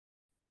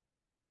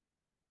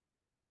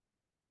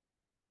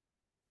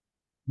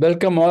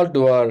Welcome all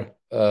to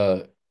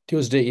our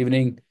Tuesday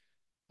evening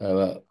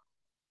uh,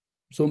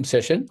 Zoom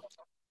session.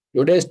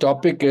 Today's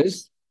topic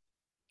is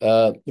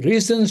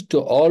reasons to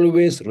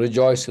always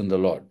rejoice in the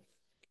Lord.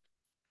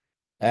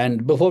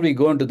 And before we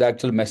go into the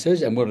actual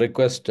message, I'm going to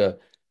request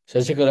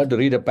Shashikala to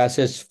read a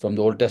passage from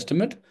the Old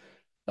Testament,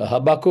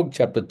 Habakkuk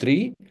chapter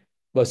 3,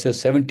 verses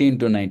 17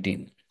 to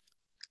 19.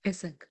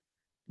 Isaac,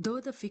 though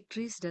the fig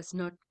trees does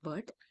not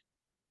bud,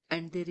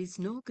 and there is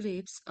no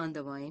grapes on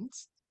the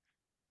vines,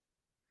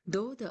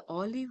 though the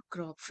olive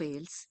crop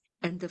fails,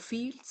 and the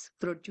fields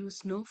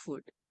produce no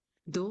food,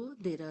 though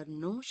there are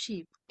no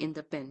sheep in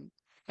the pen,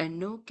 and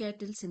no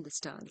cattle in the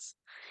stalls,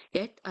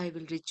 yet I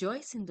will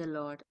rejoice in the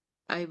Lord.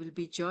 I will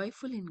be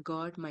joyful in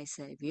God my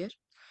Saviour.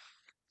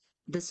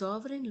 The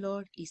sovereign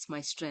Lord is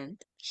my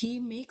strength. He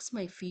makes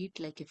my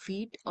feet like a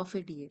feet of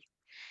a deer.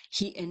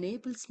 He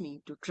enables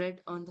me to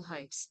tread on the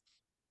heights.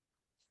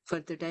 For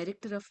the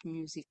director of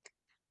music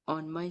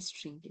on my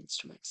stringed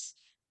instruments.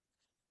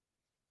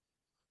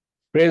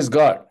 Praise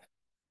God.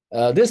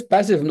 This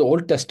passage from the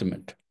Old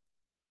Testament.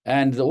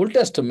 And the Old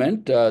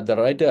Testament, the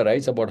writer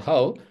writes about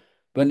how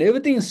when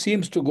everything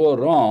seems to go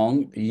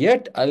wrong,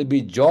 yet I'll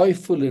be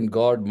joyful in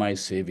God, my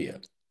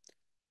Savior.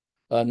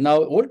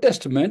 Now, Old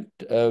Testament,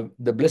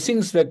 the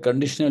blessings were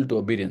conditional to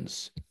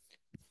obedience.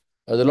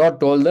 The Lord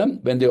told them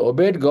when they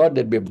obeyed God,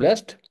 they'd be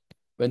blessed.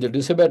 When they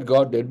disobeyed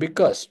God, they'd be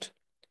cursed.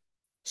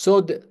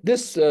 So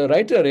this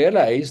writer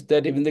realized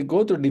that when they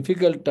go through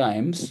difficult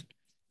times,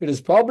 it is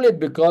probably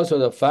because of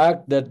the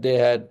fact that they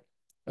had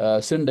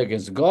sinned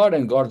against God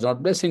and God's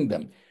not blessing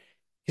them.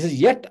 He says,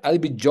 "Yet I'll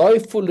be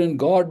joyful in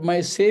God, my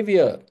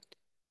Savior."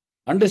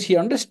 He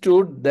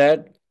understood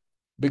that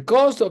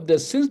because of their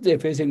sins, they're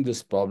facing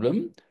this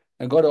problem,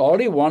 and God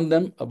already warned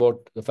them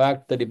about the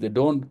fact that if they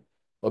don't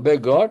obey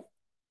God,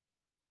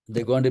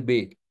 they're going to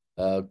be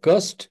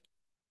cursed.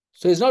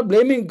 So he's not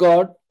blaming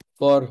God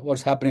for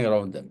what's happening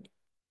around them.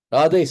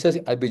 Rather, he says,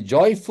 "I'll be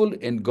joyful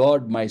in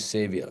God, my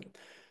Savior."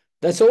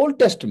 That's the Old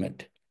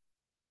Testament.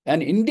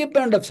 And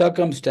independent of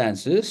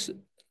circumstances,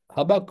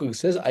 Habakkuk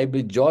says, "I'll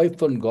be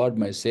joyful in God,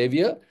 my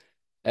Savior,"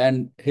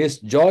 and his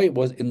joy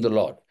was in the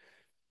Lord.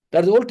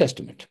 That's the Old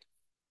Testament.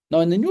 Now,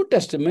 in the New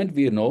Testament,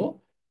 we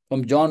know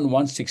from John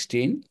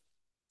 1:16,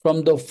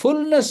 from the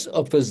fullness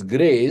of his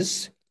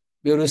grace,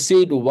 we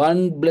received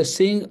one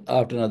blessing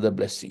after another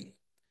blessing.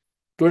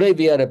 Today,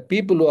 we are a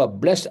people who are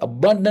blessed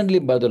abundantly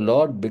by the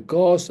Lord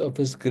because of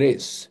his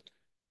grace.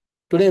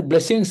 Today,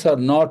 blessings are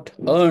not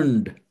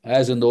earned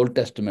as in the Old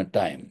Testament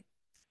time.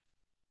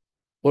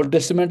 Old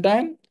Testament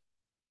time,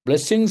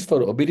 blessings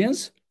for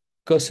obedience,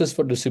 curses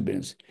for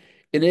disobedience.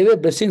 In a way,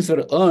 blessings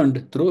were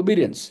earned through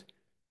obedience.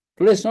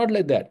 Today, it's not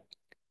like that.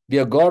 We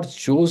are God's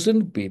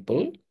chosen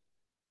people,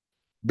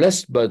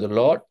 blessed by the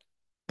Lord,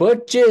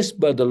 purchased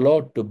by the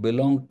Lord to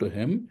belong to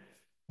Him.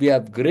 We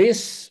have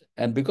grace,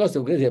 and because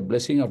of grace, we have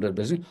blessing after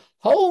blessing.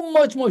 How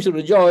much more should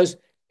rejoice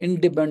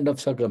independent of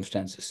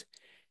circumstances?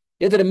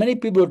 Yet there are many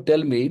people who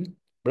tell me,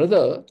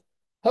 "Brother,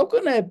 how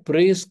can I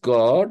praise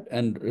God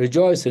and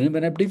rejoice in Him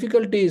when I have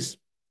difficulties?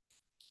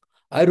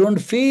 I don't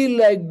feel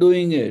like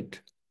doing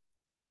it."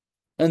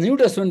 And the New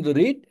Testament we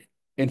read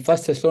in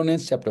 1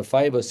 Thessalonians chapter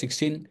 5, verse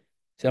 16,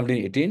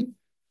 17, 18,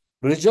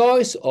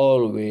 "Rejoice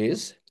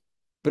always,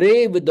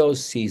 pray without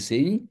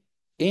ceasing,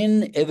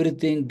 in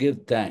everything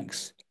give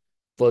thanks.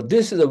 For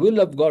this is the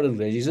will of God in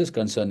Christ Jesus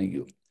concerning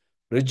you."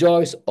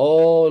 Rejoice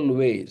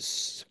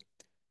always.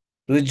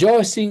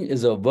 Rejoicing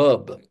is a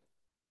verb.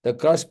 The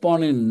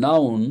corresponding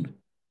noun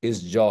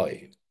is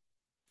joy.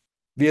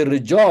 We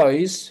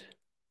rejoice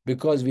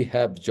because we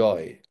have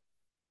joy.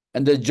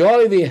 And the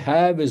joy we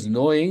have is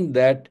knowing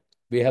that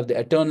we have the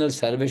eternal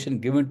salvation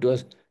given to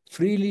us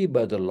freely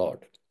by the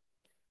Lord.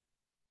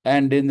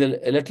 And in the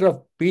letter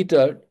of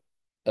Peter,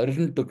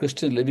 written to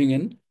Christians living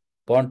in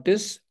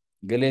Pontus,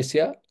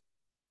 Galatia,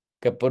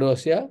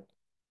 Cappadocia,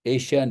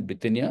 Asia, and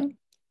Bithynia,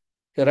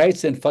 he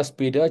writes in 1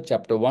 Peter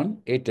chapter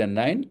 1, 8 and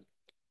 9,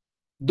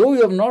 "Though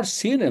you have not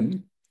seen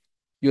him,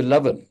 you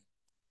love him.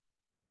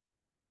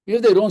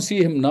 If they don't see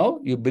him now,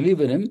 you believe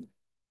in him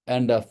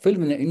and are filled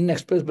with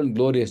inexpressible and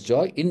glorious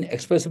joy,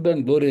 inexpressible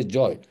and glorious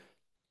joy,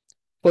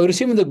 for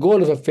receiving the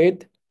goal of a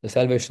faith, the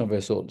salvation of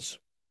your souls."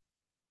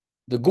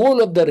 The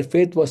goal of their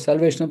faith was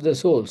salvation of their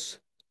souls,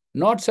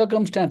 not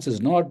circumstances,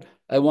 not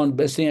 "I want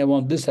blessing, I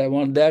want this, I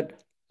want that,"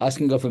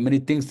 asking God for many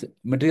things,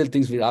 material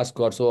things we ask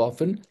God so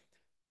often.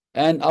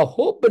 And our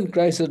hope in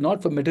Christ is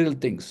not for material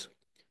things.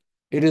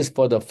 It is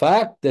for the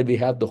fact that we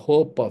have the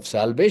hope of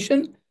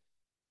salvation,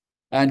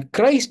 and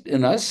Christ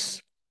in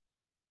us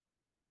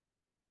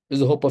is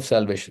the hope of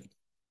salvation.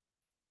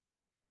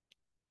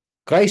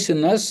 Christ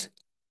in us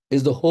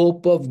is the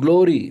hope of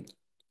glory.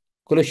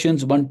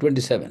 Colossians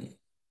 1:27.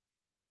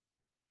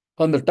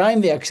 From the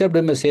time we accept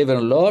Him as Savior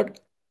and Lord,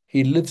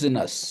 He lives in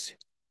us.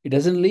 He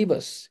doesn't leave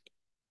us.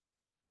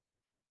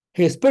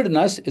 His Spirit in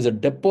us is a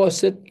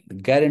deposit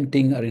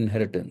guaranteeing our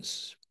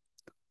inheritance.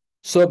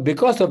 So,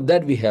 because of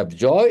that, we have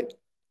joy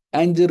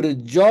and we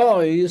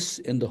rejoice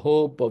in the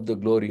hope of the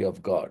glory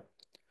of God.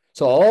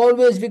 So,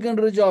 always we can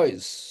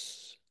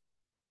rejoice.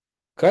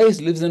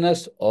 Christ lives in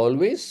us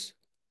always,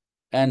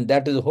 and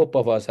that is the hope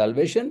of our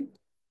salvation,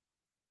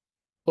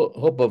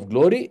 hope of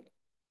glory,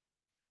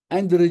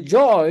 and we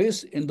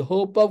rejoice in the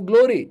hope of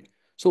glory.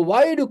 So,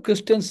 why do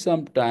Christians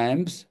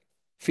sometimes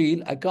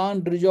feel I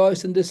can't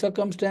rejoice in the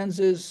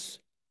circumstances?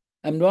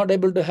 I'm not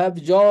able to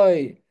have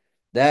joy.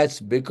 That's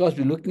because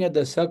we're looking at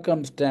the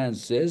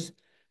circumstances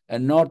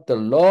and not the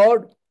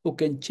Lord who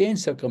can change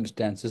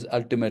circumstances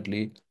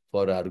ultimately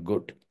for our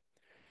good.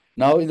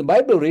 Now, in the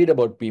Bible, read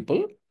about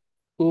people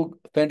who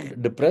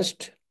felt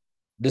depressed,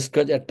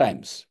 discouraged at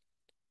times.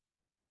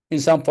 In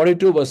Psalm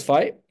 42, verse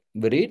 5,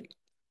 we read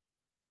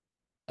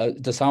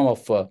the Psalm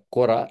of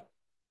Korah.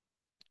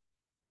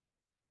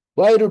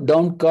 Why do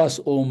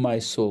downcast, O my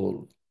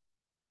soul?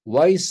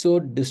 Why so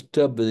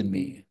disturbed within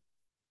me?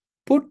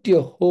 Put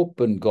your hope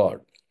in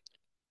God.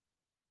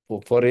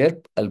 For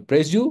yet I'll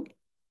praise you,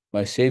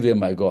 my Savior,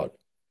 my God.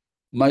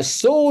 My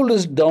soul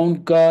is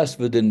downcast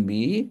within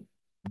me.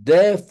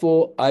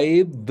 Therefore,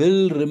 I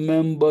will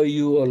remember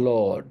you, O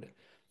Lord.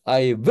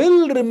 I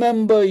will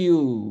remember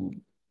you.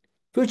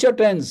 Future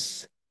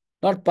tense,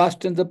 not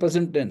past tense or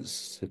present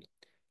tense.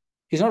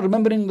 He's not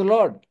remembering the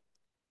Lord.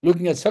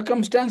 Looking at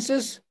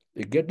circumstances,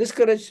 we get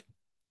discouraged.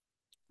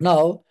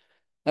 Now,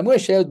 I'm going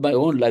to share with my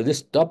own life.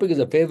 This topic is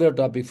a favorite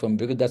topic for me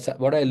because that's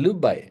what I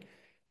live by.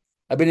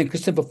 I've been a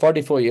Christian for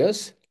 44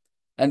 years,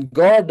 and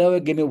God never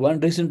gave me one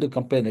reason to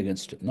complain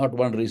against Him, not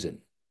one reason.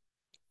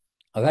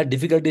 I've had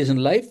difficulties in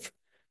life,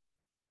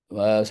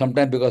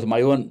 sometimes because of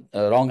my own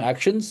wrong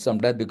actions,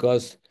 sometimes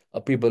because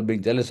of people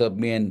being jealous of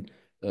me and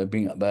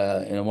being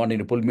wanting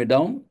to pull me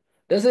down.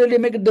 Doesn't really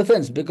make a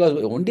difference because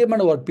only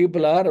matter what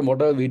people are and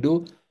whatever we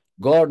do,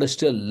 God is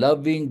still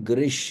loving,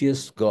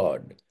 gracious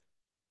God.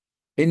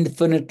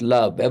 Infinite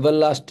love,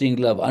 everlasting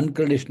love,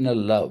 unconditional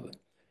love.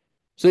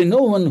 So we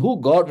know who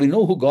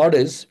God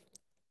is,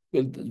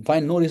 we'll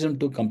find no reason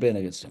to complain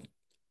against Him.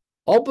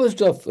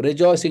 Opposite of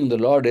rejoicing in the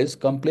Lord is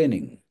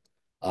complaining,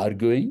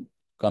 arguing,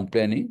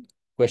 complaining,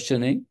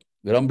 questioning,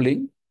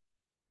 grumbling.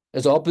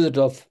 It's the opposite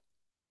of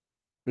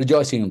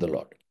rejoicing in the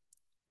Lord.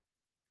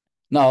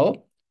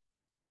 Now,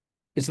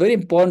 it's very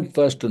important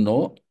for us to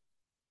know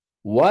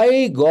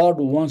why God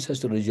wants us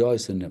to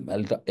rejoice in Him.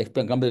 I'll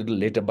explain a little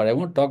later, but I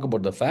want to talk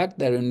about the fact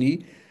that when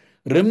we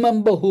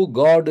remember who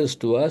God is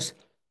to us,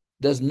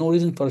 there's no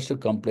reason for us to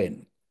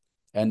complain.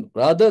 And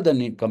rather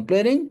than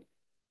complaining,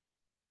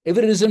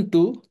 every reason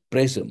to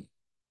praise Him,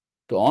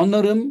 to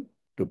honor Him,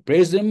 to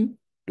praise Him,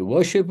 to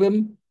worship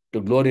Him, to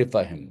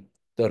glorify Him,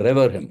 to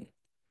revere Him.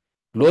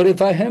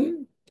 Glorify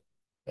Him,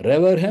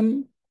 revere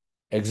Him,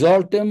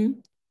 exalt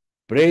Him,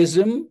 praise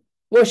Him,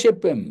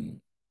 worship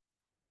Him.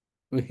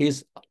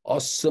 He's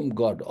awesome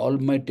God,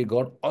 Almighty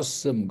God,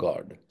 awesome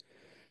God.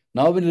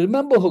 Now, when you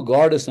remember who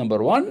God is,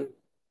 number one,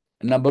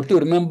 and number two,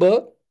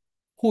 remember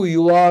who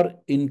you are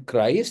in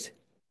Christ,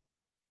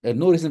 there's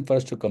no reason for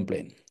us to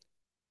complain.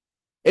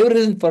 Every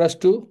reason for us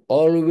to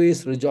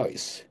always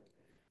rejoice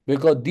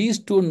because these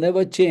two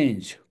never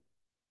change.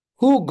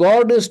 Who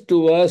God is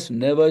to us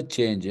never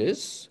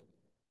changes.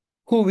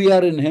 Who we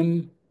are in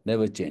Him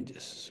never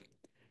changes.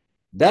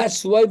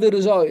 That's why we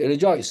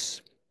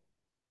rejoice.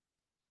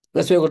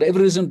 That's why we've got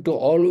every reason to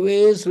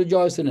always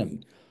rejoice in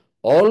Him.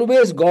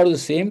 Always God is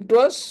the same to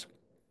us,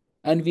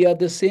 and we are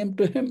the same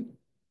to Him.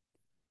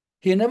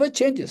 He never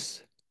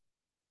changes.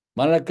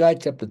 Malachi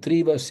chapter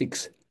 3, verse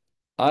 6.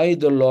 I,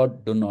 the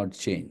Lord, do not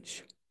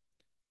change.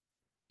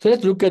 So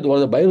let's look at what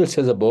the Bible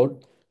says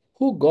about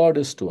who God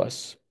is to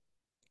us.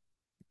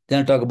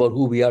 Then I talk about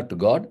who we are to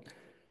God.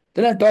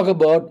 Then I talk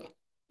about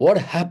what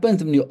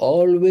happens when you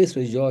always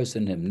rejoice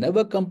in Him.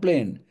 Never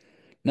complain,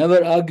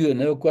 never argue,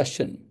 never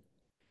question.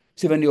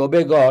 See, when you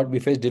obey God, we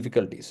face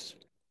difficulties.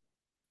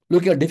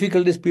 Look at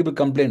difficulties, people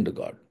complain to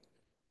God.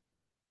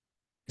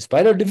 In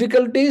spite of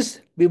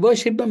difficulties, we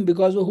worship Him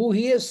because of who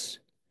He is.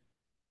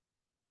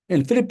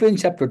 In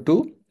Philippians chapter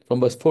 2, from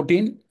verse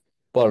 14,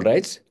 Paul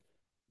writes,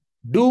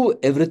 do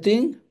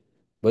everything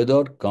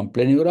without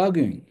complaining or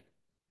arguing.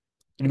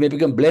 It may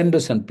become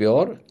blameless and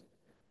pure,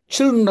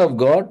 children of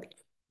God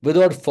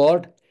without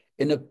fault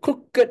in a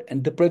crooked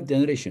and depraved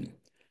generation,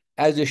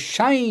 as you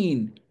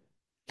shine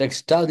like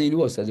stars in the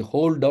universe, as you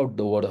hold out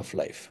the word of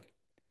life.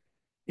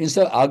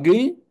 Instead of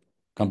arguing,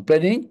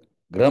 complaining,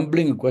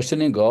 grumbling, and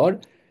questioning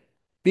God,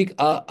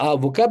 our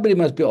vocabulary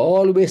must be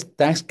always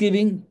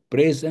thanksgiving,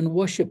 praise, and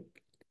worship,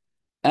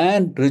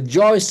 and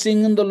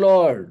rejoicing in the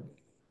Lord.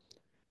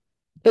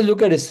 Let's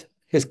look at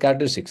his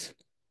characteristics,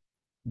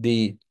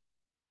 the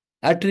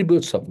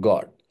attributes of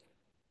God.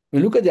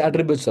 When we look at the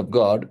attributes of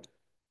God,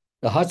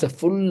 the hearts are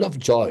full of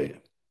joy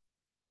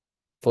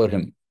for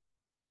Him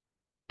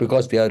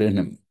because we are in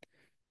Him.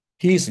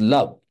 He is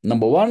love.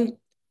 Number one,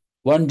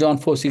 1 John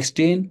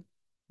 4:16,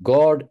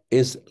 God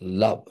is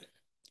love.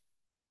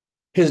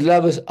 His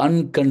love is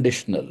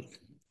unconditional.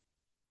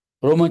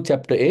 Romans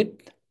chapter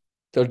 8,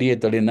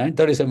 38, 39,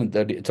 37,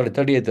 30, sorry,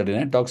 38,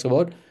 39 talks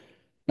about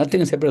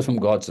nothing is separate from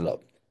God's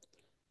love.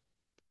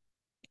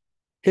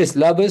 His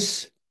love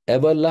is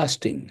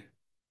everlasting.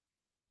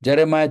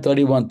 Jeremiah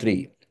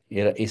 31:3,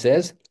 he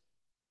says,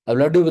 I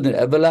will love you with an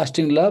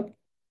everlasting love.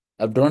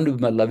 I've drawn you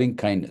with my loving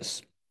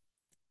kindness.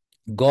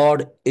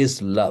 God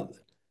is love.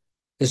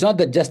 It's not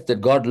that just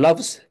that God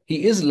loves,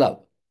 He is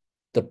love,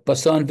 the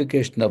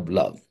personification of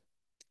love.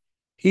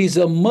 He is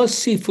a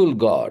merciful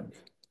God.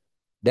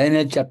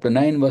 Daniel chapter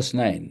 9, verse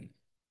 9.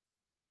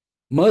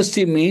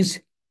 Mercy means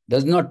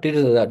does not treat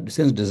us as our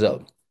sins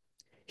deserve.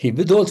 He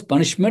withholds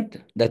punishment,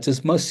 that's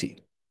His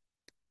mercy.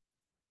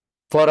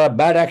 For our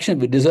bad action,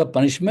 we deserve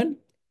punishment.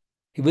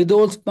 He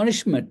withholds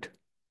punishment,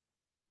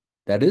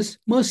 that is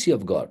mercy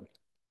of God.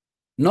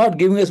 Not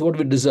giving us what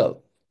we deserve,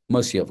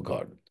 mercy of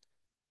God.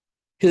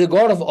 He's a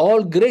God of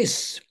all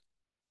grace.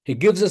 He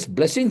gives us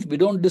blessings we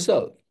don't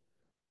deserve.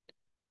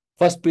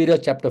 First Peter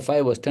chapter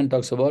 5, verse 10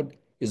 talks about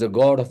is a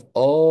God of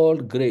all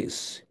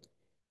grace.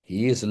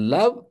 He is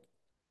love.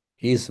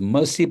 He is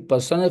mercy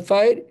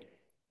personified.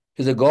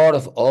 He is a God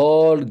of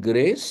all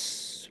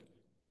grace.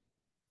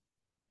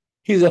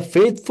 He is a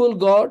faithful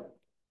God,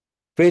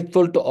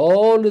 faithful to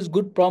all His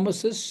good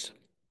promises,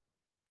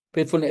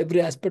 faithful in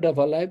every aspect of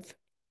our life.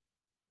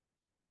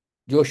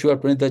 Joshua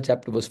 23rd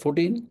chapter verse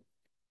 14.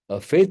 A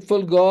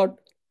faithful God,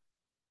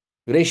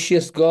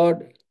 gracious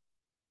God,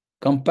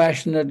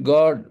 compassionate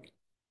God,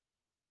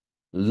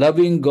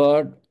 loving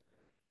God.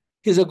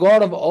 He is a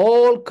God of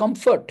all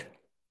comfort.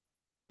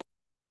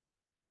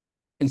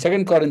 In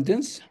 2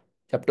 Corinthians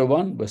chapter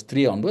 1, verse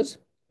 3 onwards,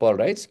 Paul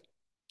writes,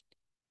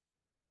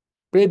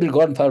 Praise be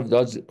God and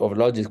Father of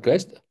Lord Jesus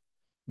Christ,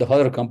 the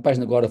Father of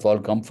compassion, the God of all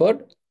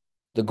comfort,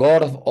 the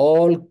God of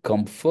all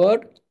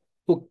comfort,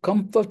 who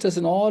comforts us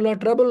in all our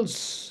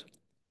troubles.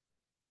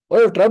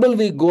 Whatever trouble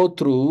we go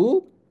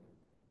through,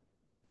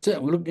 instead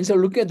of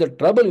looking at the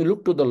trouble, we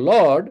look to the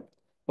Lord.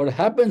 What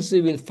happens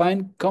is we will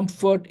find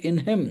comfort in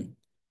Him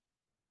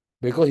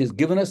because He's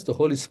given us the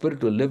Holy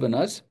Spirit to live in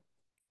us,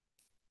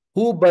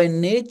 who by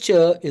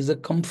nature is a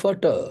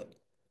comforter.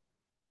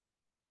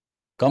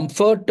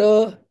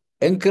 Comforter,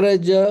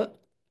 encourager,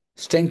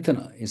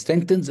 strengthener. He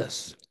strengthens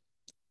us.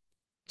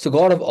 So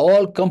God of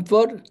all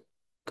comfort,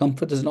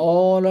 comfort us in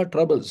all our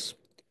troubles.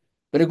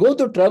 When we go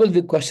through troubles,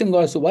 we question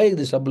God, so why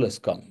this trouble has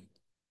come?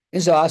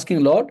 Instead of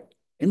asking, Lord,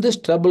 in this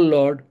trouble,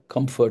 Lord,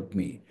 comfort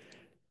me.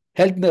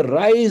 Help me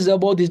rise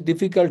above these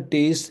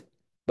difficulties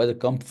by the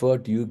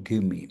comfort you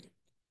give me.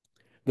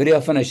 Very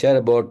often I share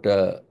about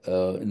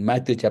in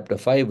Matthew chapter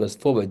 5, verse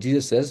 4, where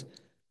Jesus says,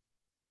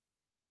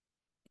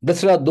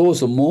 Blessed are those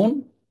who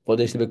mourn, for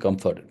they shall be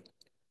comforted.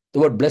 The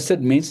word blessed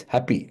means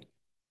happy.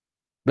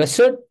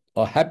 Blessed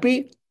or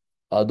happy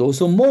are those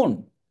who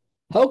mourn.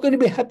 How can you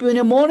be happy when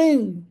you're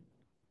mourning?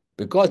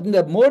 Because in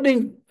the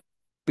mourning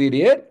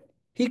period,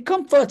 He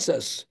comforts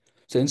us.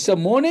 So instead of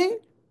mourning,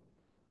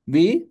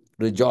 we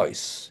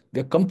rejoice.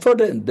 We are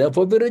comforted, and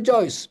therefore we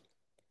rejoice.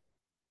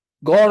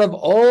 God of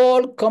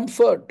all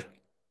comfort.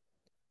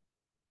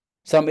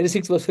 Psalm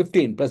 86, verse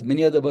 15, plus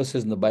many other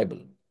verses in the Bible.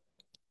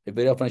 I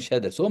very often share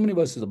that. So many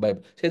verses in the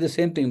Bible say the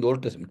same thing in the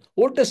Old Testament.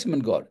 Old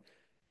Testament God,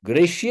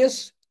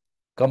 gracious,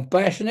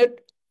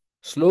 compassionate,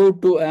 slow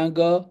to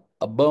anger,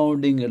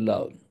 abounding in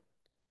love.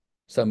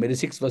 Psalm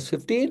 86, verse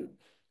 15,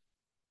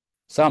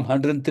 Psalm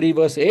 103,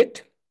 verse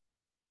 8,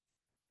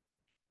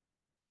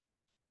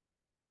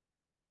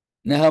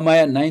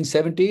 Nehemiah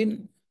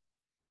 9:17,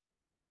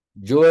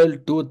 Joel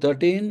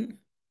 2:13,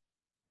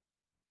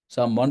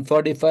 Psalm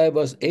 145,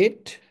 verse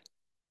 8,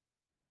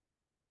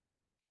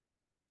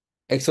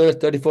 Exodus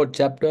 34th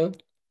chapter,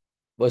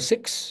 verse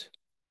 6,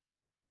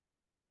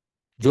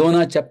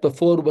 Jonah chapter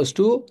 4, verse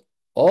 2.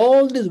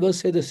 All these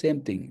verses say the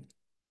same thing.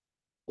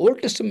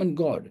 Old Testament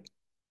God,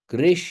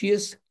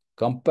 gracious,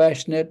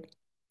 compassionate,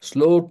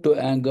 slow to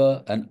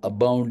anger, and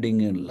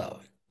abounding in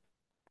love.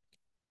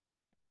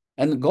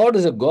 And God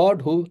is a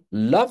God who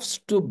loves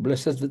to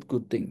bless us with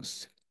good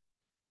things.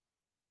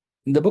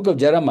 In the book of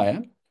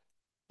Jeremiah,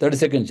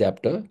 32nd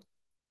chapter,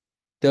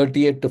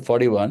 38 to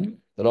 41,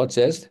 the Lord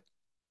says,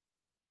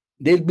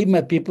 They'll be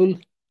my people,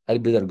 I'll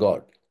be their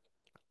God.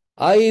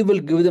 I will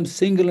give them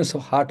singleness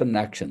of heart and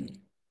action.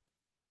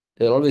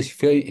 They'll always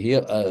fear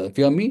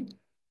me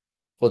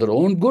for their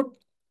own good,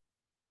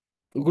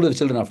 for good of the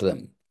children after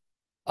them.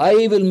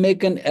 I will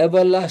make an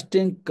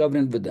everlasting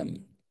covenant with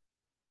them.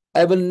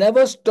 I will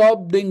never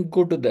stop doing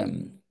good to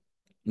them.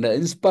 And I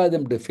inspire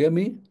them to fear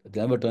me, but they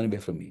never turn away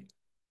from me.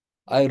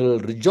 I will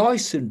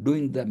rejoice in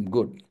doing them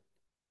good.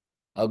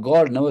 Our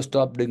God never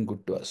stopped doing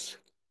good to us.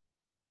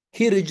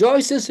 He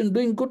rejoices in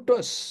doing good to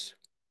us.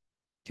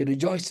 He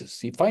rejoices.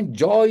 He finds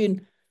joy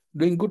in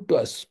doing good to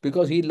us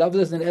because He loves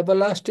us in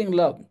everlasting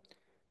love.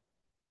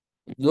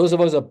 Those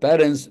of us who are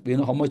parents, we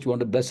know how much we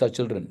want to bless our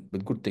children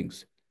with good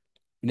things.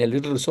 In our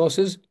little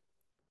resources,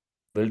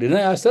 we'll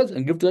deny ourselves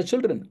and give to our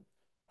children.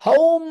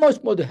 How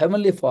much more the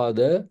Heavenly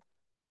Father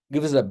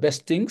gives us the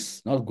best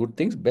things, not good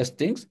things, best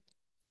things,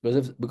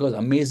 because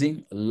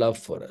amazing love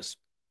for us.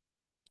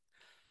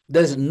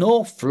 There is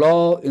no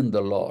flaw in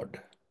the Lord.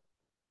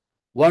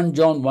 1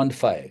 John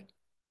 1:5.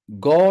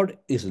 God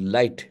is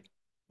light.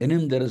 In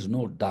Him there is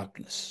no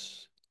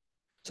darkness.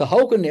 So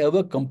how can you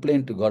ever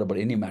complain to God about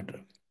any matter?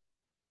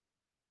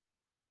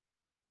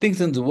 Things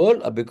in the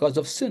world are because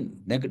of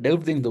sin.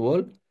 Negative things in the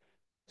world,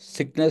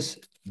 sickness,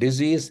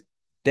 disease,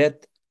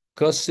 death,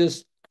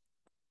 curses,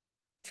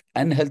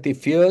 unhealthy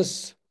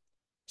fears,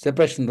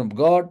 separation from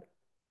God,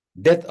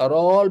 death are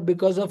all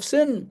because of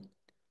sin.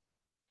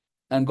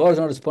 And God is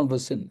not responsible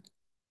for sin.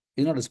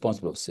 He's not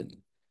responsible for sin.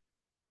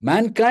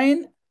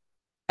 Mankind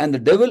and the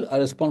devil are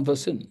responsible for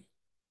sin.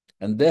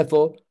 And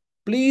therefore,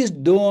 please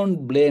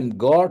don't blame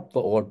God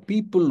for what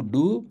people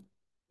do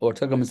or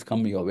circumstances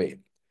come your way.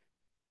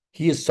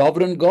 He is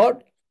sovereign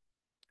God.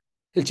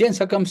 He'll change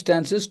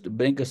circumstances to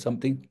bring us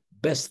something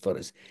best for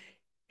us.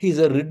 He's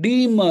a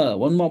redeemer.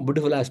 One more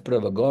beautiful aspect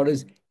of a God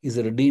is he's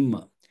a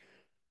redeemer.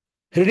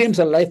 He redeems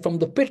our life from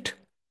the pit.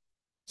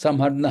 Psalm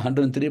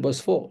 103 verse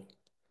 4.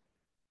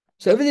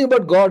 So everything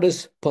about God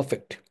is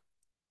perfect.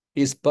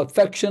 He is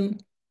perfection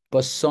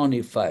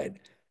personified.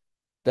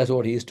 That's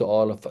what he is to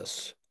all of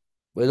us,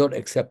 without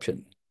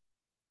exception.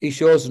 He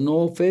shows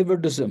no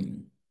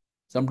favoritism.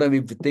 Sometimes we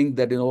think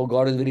that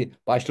God is very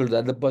partial to the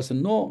other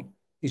person. No,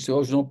 he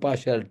shows no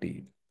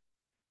partiality.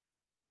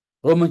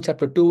 Romans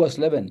chapter 2, verse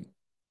 11.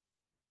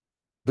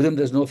 With him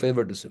there's no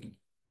favoritism.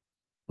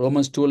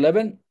 Romans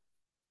 2:11,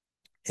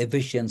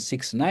 Ephesians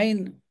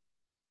 6:9,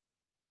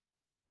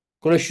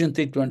 Colossians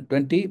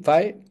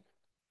 3:25,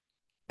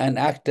 and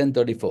Acts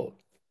 10:34.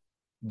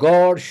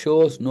 God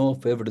shows no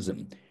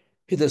favoritism.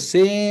 He's the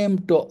same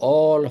to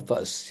all of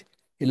us.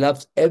 He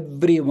loves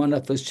every one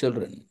of his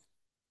children.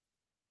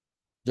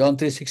 John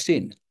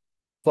 3:16.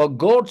 For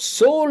God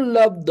so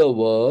loved the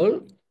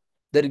world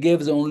that he gave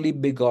his only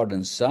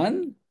begotten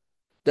Son,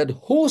 that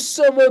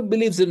whosoever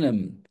believes in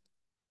him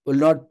will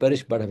not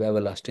perish but have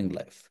everlasting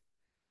life.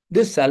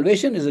 This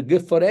salvation is a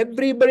gift for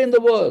everybody in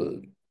the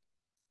world.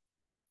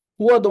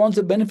 Who are the ones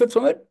who benefit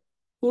from it?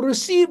 Who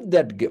received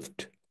that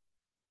gift.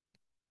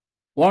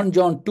 1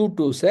 John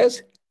 2:2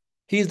 says,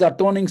 he is the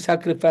atoning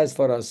sacrifice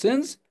for our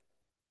sins,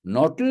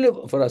 not only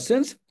for our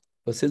sins,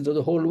 but sins of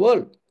the whole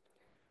world.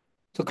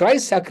 So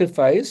Christ's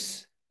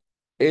sacrifice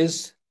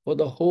is for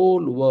the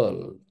whole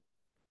world,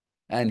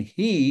 and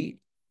he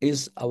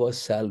is our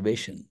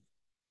salvation.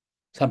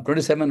 Psalm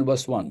 27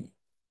 verse 1.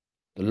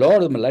 The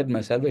Lord is my light,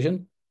 my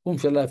salvation. Whom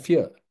shall I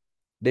fear?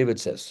 David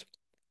says.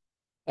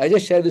 I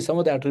just shared with some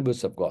of the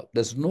attributes of God.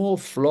 There's no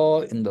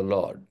flaw in the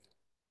Lord.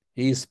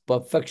 He is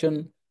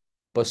perfection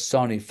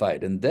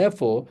personified. And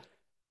therefore,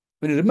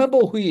 when you remember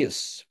who he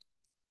is,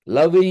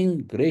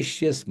 loving,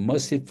 gracious,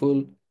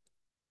 merciful,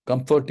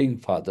 comforting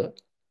Father,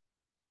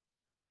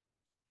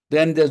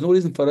 then there's no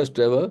reason for us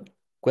to ever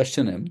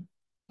question him,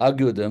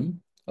 argue with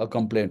him, or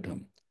complain to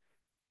him.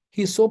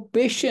 He's so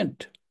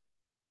patient.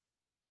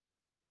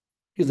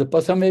 He's the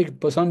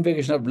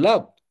personification of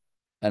love.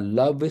 And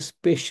love is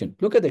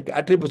patient. Look at the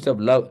attributes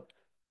of love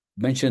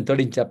mentioned in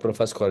 13th chapter of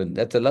 1 Corinthians.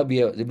 That's the love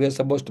we are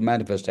supposed to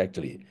manifest,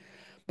 actually.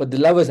 But the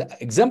love is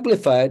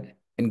exemplified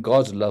in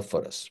God's love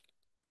for us.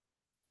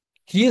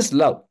 He is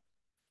love.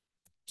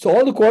 So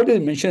all the qualities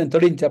mentioned in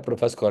 13th chapter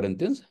of 1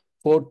 Corinthians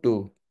 4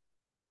 to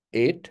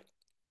 8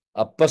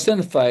 are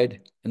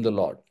personified in the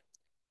Lord.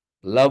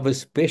 Love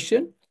is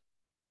patient,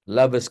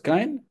 love is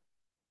kind,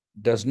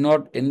 does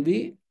not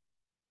envy,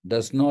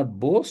 does not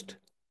boast,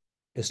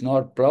 is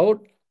not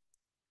proud,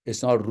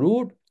 is not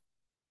rude,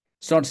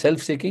 it's not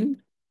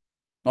self-seeking,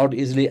 not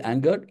easily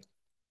angered.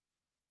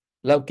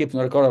 Love keeps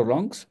no record of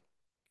wrongs.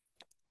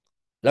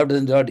 Love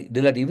doesn't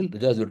delight evil,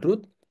 rejoices with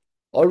truth.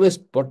 Always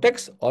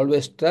protects,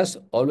 always trusts,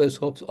 always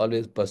hopes,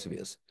 always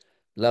perseveres.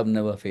 Love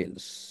never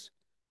fails.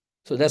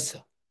 So that's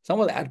some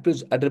of the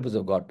attributes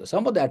of God.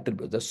 Some of the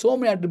attributes. There's so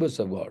many attributes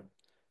of God.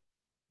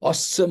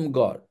 Awesome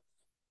God.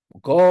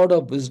 God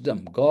of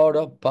wisdom, God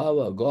of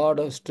power, God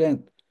of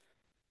strength.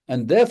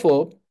 And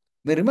therefore,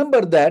 we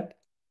remember that,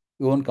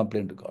 we won't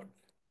complain to God.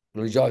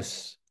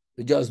 Rejoice.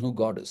 Rejoice who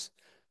God is.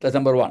 That's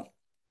number one.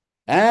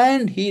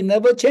 And he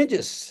never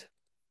changes.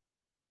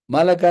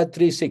 Malachi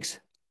 3:6.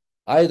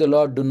 I, the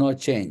Lord, do not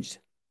change.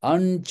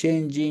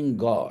 Unchanging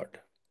God.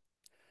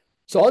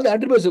 So all the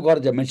attributes of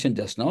God that I mentioned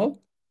just now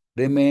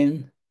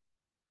remain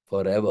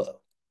forever.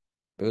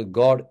 Because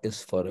God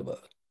is forever.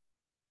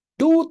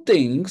 Two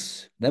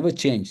things never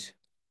change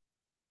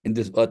in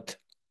this earth.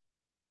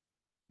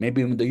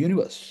 Maybe even the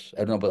universe. I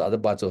don't know about other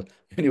parts of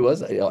the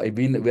universe. We are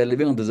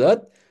living on this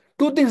earth.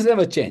 Two things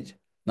never change.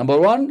 Number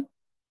one,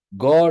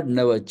 God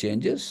never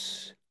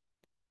changes.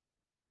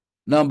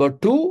 Number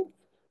two,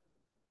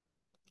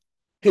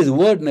 his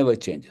word never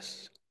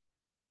changes.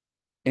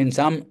 In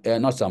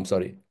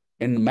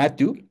in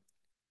Matthew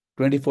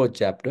 24th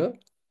chapter,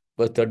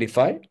 verse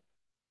 35,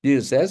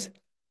 Jesus says,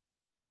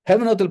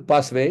 heaven and earth will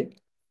pass away,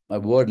 my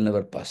word will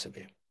never pass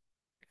away.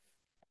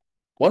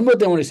 One more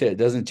thing I want to say, it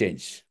doesn't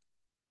change.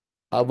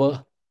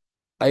 Our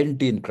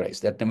identity in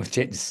Christ, that never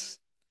changes.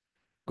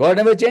 God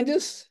never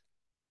changes.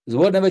 His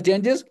word never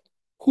changes.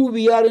 Who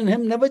we are in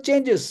him never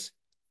changes.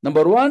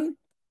 Number one,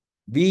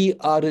 we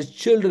are his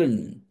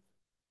children.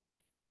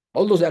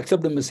 All those who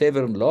accept him as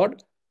Savior and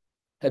Lord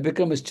have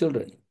become his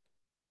children.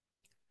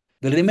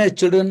 They remain his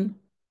children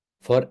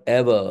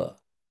forever.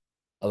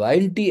 Our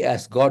identity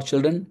as God's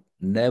children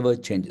never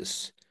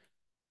changes.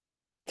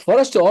 For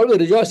us to always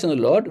rejoice in the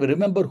Lord, we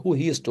remember who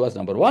he is to us.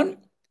 Number one,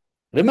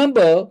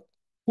 remember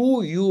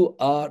who you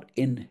are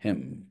in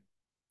Him.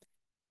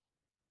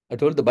 I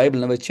told you the Bible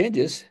never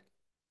changes,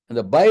 and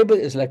the Bible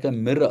is like a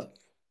mirror.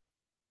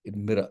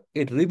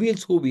 It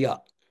reveals who we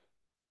are,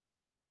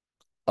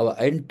 our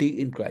identity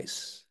in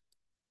Christ.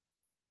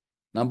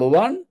 Number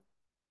one,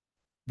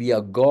 we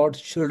are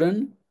God's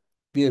children.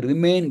 We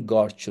remain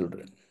God's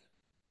children.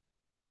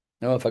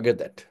 Never forget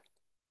that.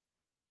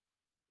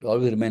 We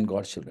always remain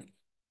God's children.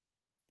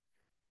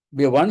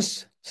 We were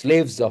once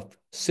slaves of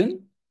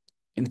sin.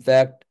 In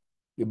fact,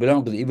 we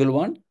belong to the evil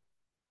one,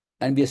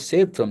 and we are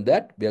saved from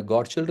that. We are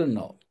God's children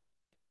now.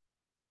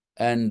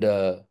 And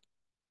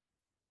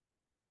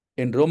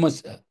in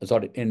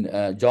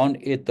John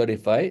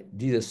 8:35,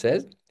 Jesus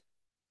says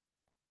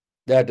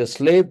that a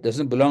slave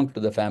doesn't belong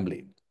to the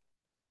family,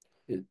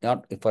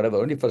 not forever,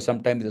 only for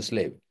some time is a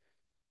slave.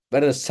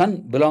 Whereas the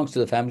son belongs to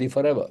the family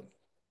forever.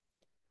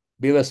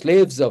 We were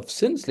slaves of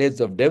sin, slaves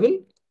of devil,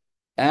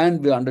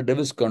 and we are under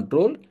devil's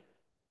control,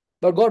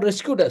 but God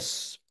rescued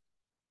us.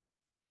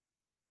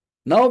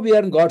 Now we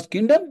are in God's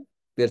kingdom.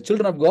 We are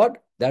children of God.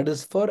 That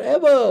is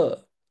forever.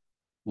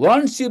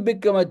 Once you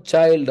become a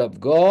child of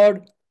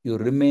God, you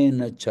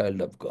remain a child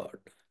of God.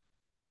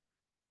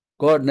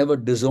 God never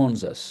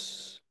disowns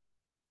us.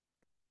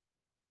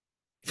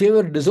 If he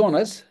ever disown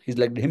us, he's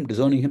like him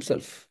disowning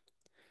himself.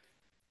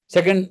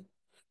 2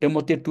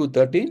 Timothy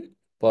 2:13,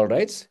 Paul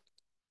writes,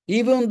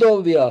 even though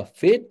we are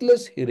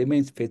faithless, he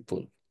remains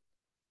faithful,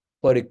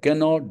 for he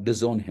cannot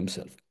disown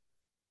himself.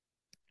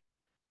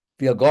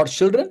 We are God's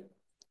children.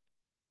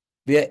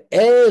 We are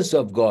heirs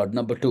of God.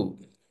 Number two,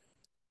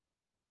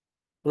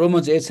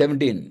 Romans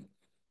 8:17.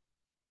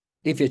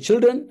 If you're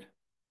children,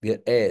 we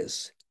are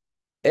heirs,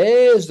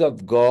 heirs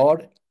of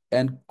God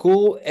and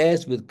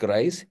co-heirs with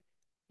Christ.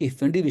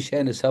 If indeed we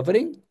share in his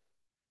suffering,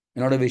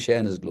 in order we share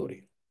in his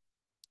glory.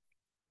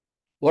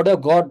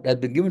 Whatever God has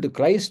been given to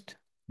Christ,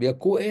 we are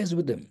co-heirs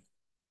with him.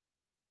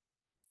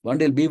 One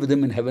day we'll be with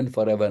him in heaven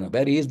forever. And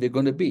where he is, we're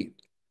going to be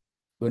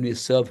when we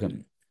serve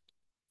him.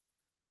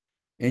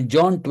 In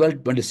John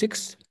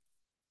 12:26,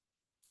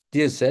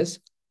 Jesus says,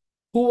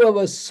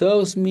 whoever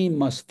serves me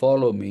must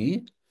follow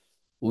me.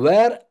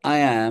 Where I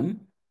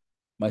am,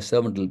 my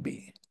servant will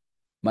be.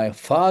 My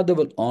Father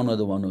will honor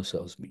the one who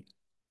serves me.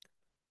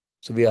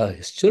 So we are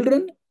his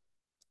children,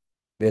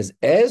 we are his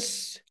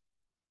heirs,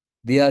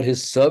 we are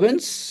his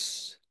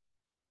servants.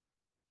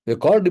 We are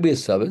called to be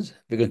his servants.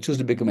 We can choose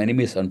to become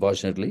enemies,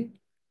 unfortunately.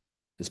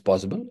 It's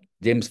possible.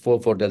 James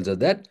 4:4 tells us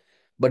that.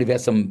 But if we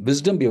have some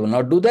wisdom, we will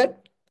not do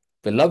that.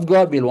 If we love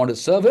God, we'll want to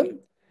serve him.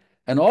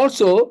 And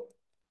also,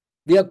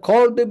 we are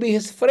called to be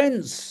his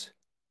friends.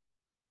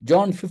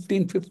 John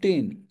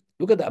 15:15.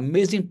 Look at the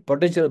amazing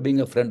potential of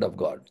being a friend of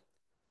God.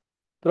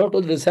 Throughout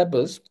all the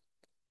disciples,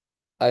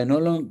 I no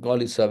longer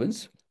call you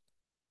servants,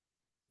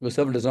 because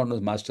servant does not know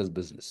his master's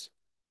business.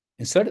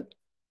 Instead,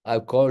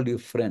 I've called you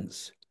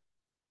friends.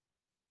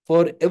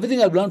 For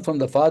everything I've learned from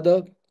the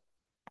Father,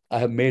 I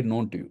have made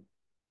known to you.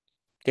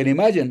 Can you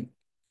imagine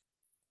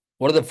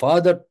what the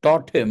Father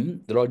taught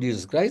him, the Lord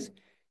Jesus Christ?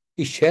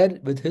 He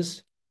shared with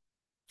his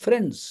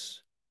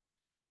friends.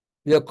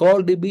 We are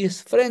called to be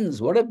his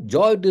friends. What a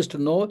joy it is to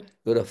know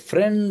you're a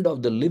friend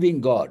of the living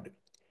God.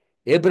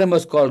 Abraham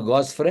was called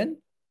God's friend,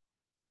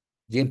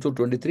 James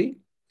 2:23.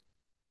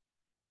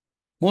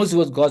 Moses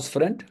was God's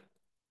friend.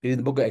 In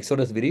the book of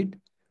Exodus, we read,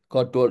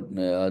 God told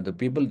the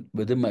people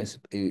with him,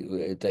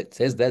 it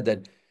says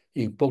that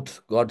he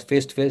poked God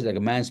face to face like a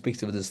man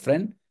speaks with his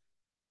friend.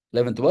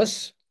 11th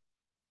verse.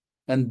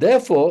 And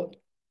therefore,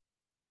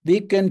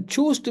 we can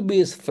choose to be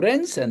his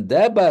friends and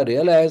thereby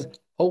realize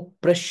how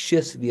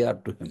precious we are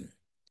to him.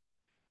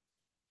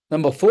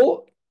 Number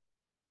four,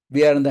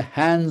 we are in the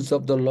hands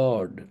of the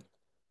Lord,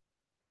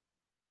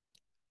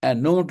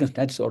 and no one can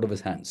snatch us out of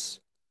his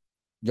hands.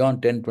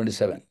 John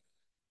 10:27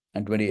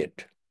 and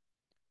 28.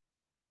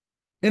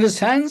 In his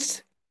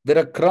hands, there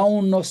are a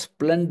crown of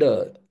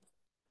splendor,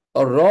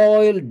 a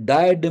royal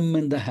diadem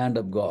in the hand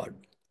of God.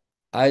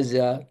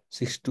 Isaiah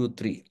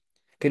 6:2-3.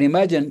 Can you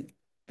imagine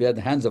we are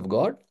the hands of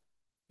God?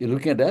 You're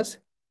looking at us,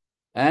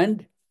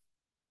 and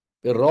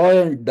the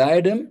royal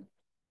diadem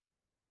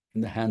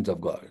in the hands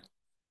of God.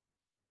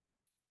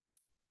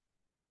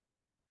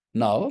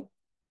 Now,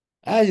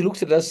 as he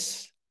looks at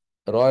us,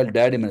 the royal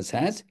diadem in his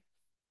hands,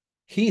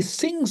 he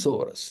sings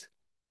over us.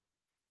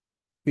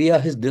 We are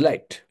his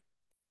delight.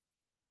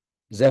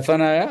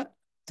 Zephaniah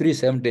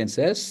 3:17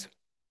 says,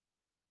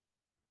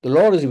 the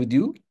Lord is with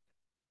you.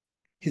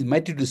 He's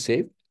mighty to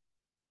save.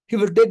 He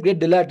will take great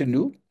delight in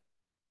you.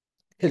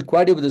 He'll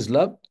quiet you with his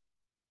love.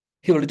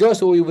 He will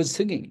rejoice over you with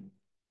singing.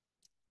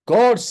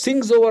 God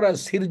sings over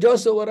us. He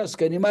rejoices over us.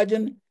 Can you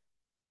imagine?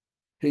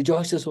 He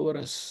rejoices over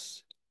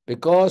us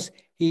because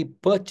he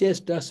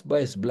purchased us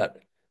by his blood.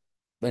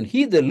 When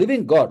he, the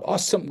living God,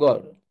 awesome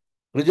God,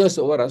 rejoices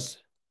over us,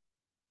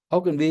 how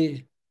can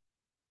we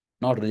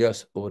not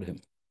rejoice over him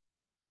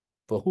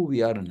for who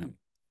we are in him?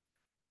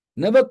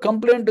 Never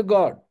complain to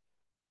God.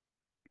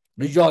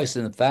 Rejoice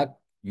in the fact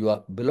you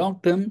are belong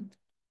to him,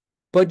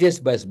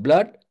 purchased by his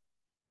blood.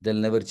 They'll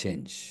never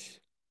change.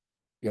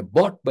 We are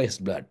bought by his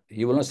blood.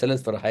 He will not sell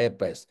us for a higher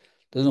price.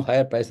 There's no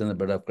higher price than the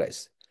blood of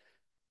Christ.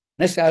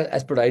 Next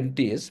aspect of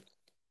identity is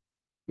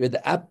we're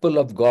the apple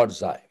of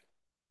God's eye.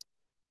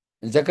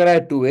 In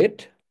Zechariah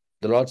 2:8,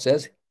 the Lord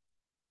says,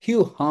 he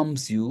who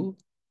harms you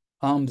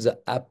harms the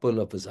apple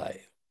of his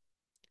eye.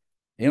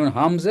 Anyone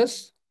harms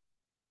us,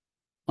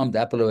 harm the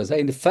apple of his eye.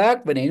 In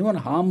fact, when anyone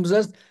harms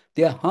us,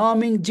 they are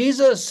harming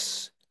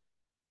Jesus.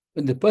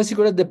 When they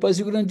persecuted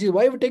Jesus.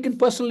 Why have you taken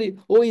personally?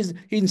 Oh, he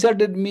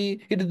insulted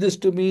me, he did this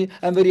to me,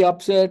 I'm very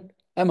upset,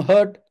 I'm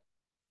hurt.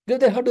 Because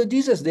they hurt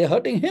Jesus, they're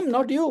hurting him,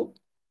 not you.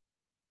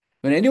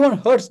 When anyone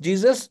hurts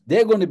Jesus,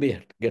 they're going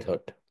to get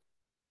hurt.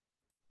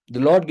 The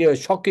Lord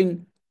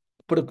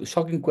put a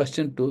shocking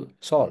question to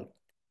Saul.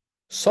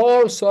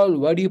 Saul, Saul,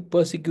 why do you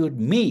persecute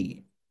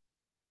me?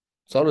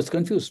 Saul was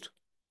confused.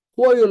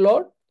 Who are you,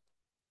 Lord?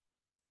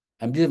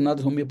 I'm Jesus, not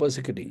whom you're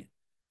persecuting.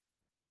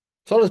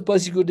 Saul was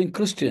persecuting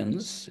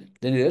Christians.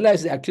 Then he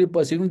realized he actually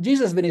persecuting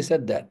Jesus when he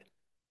said that.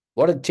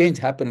 What a change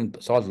happened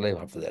in Saul's life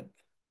after that.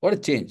 What a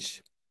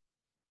change.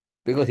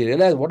 Because he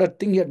realized what a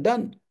thing he had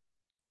done.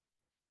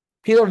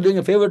 He was doing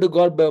a favor to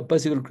God by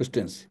persecuting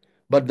Christians.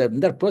 But in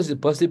that process,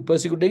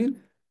 persecuting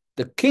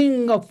the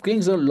King of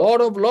Kings and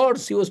Lord of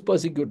Lords, he was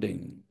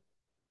persecuting.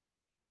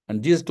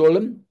 And Jesus told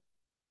him,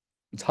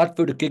 it's hard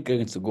for you to kick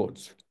against the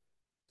goats.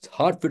 It's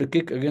hard for you to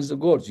kick against the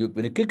goats.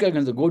 When you kick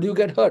against the goat, you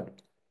get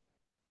hurt.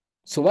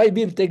 So why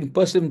be taking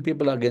personal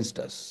people against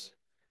us?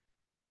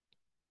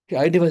 He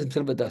identifies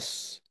himself with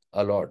us,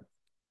 our Lord.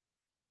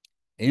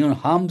 Anyone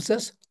harms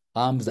us,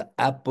 harms the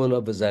apple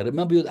of his eye.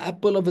 Remember, you're the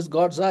apple of his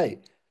God's eye.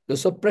 You're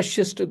so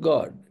precious to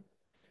God.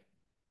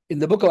 In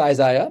the book of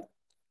Isaiah,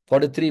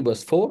 43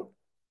 verse 4,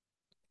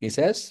 he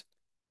says,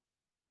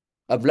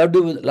 I've loved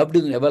you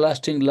with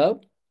everlasting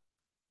love.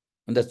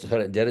 And that's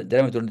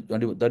Jeremiah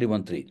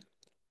 31 3.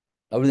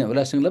 Loved you with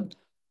everlasting love.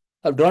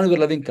 I've drawn you with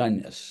loving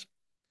kindness.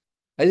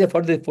 Isaiah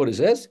 43 4, he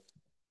says,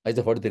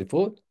 Isaiah 43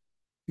 4,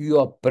 you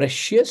are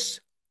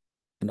precious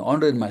and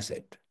honored in my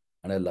sight,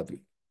 and I love you.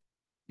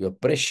 You are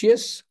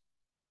precious,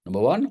 number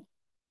one,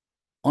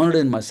 honored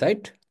in my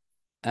sight,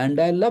 and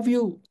I love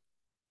you.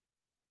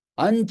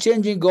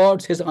 Unchanging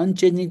God says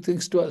unchanging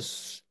things to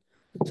us.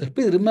 So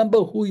please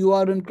remember who you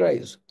are in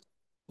Christ,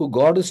 who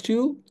God is to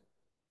you,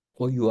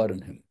 who you are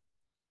in Him.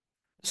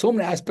 So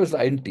many aspects of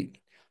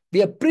identity.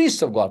 Be a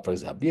priest of God, for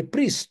example. Be a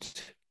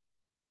priest.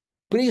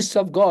 Priests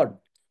of God.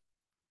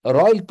 A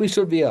royal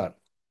priesthood we are.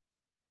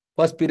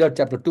 First Peter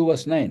chapter 2,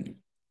 verse 9.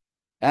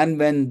 And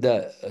when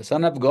the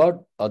Son of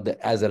God,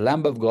 as the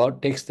Lamb of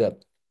God, takes the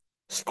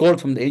scroll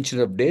from the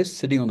Ancient of Days,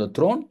 sitting on the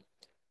throne,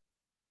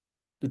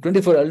 the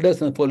 24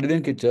 elders and the 4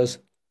 living creatures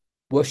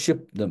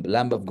worship the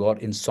Lamb of God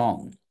in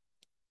song.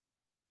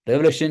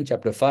 Revelation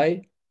chapter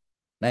 5,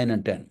 9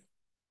 and 10.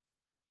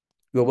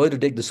 You are worthy to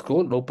take the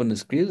scroll and open the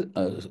seals,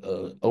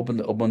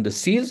 open the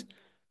seals.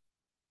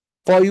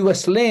 For you were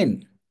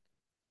slain,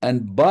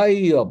 and by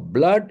your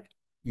blood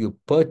you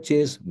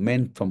purchased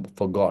men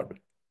for God,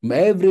 from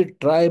every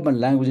tribe and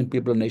language and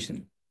people and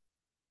nation,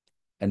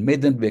 and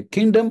made them to be a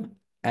kingdom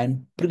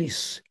and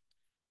priests.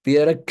 We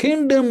are a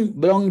kingdom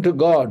belonging to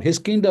God, His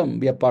kingdom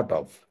we are part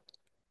of,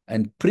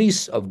 and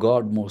priests of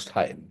God Most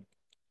High.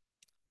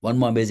 One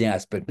more amazing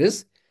aspect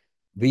is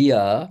we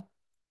are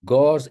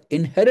God's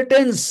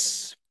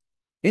inheritance.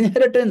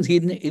 Inheritance, He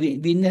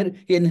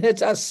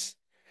inherits us,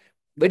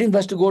 waiting for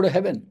us to go to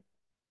heaven.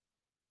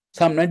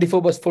 Psalm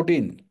 94 verse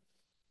 14.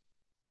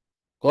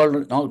 God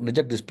will not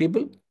reject His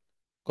people.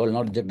 God will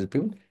not reject His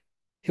people.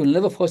 He will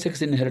never forsake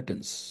His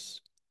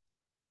inheritance.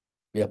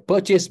 We are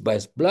purchased by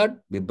His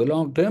blood. We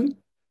belong to Him.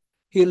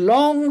 He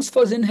longs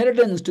for His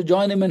inheritance to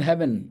join Him in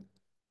heaven.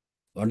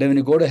 One day when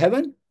you go to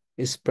heaven,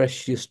 it's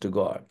precious to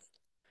God.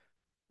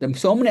 There are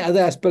so many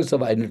other aspects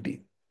of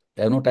identity.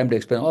 I have no time to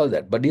explain all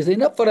that. But it's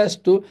enough for us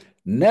to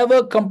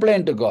never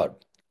complain to God.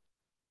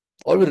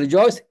 Always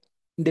rejoice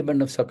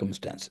independent of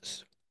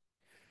circumstances.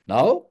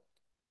 Now,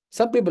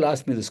 some people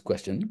ask me this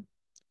question.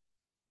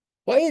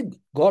 Why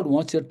God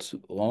wants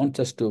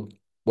us to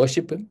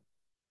worship Him,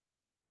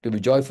 to be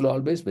joyful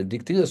always? When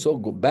things are so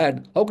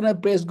bad, how can I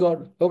praise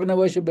God? How can I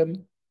worship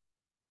Him?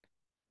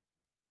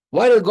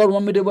 Why does God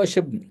want me to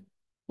worship Him?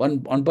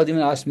 One person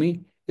even asked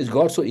me, is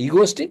God so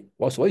egoistic?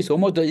 Why so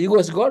much the ego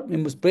is God? We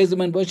must praise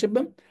Him and worship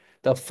Him.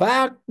 The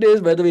fact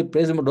is, whether we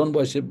praise Him or don't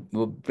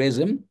praise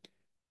Him,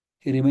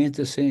 He remains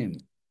the same.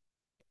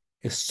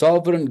 A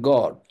sovereign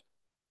God,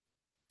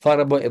 far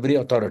above every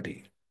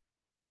authority.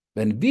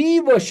 When we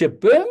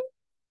worship Him,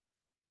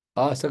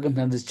 our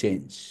circumstances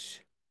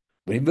change.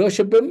 When we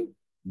worship Him,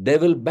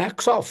 devil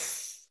backs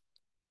off.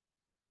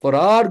 For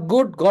our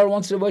good, God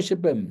wants to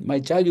worship Him. My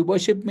child, you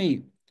worship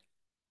me.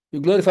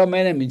 You glorify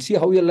my name. You see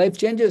how your life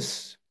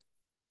changes.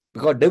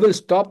 Because devil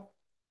stop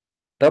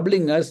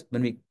troubling us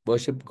when we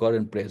worship God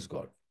and praise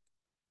God.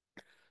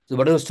 So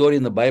what is the story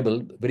in the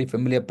Bible? Very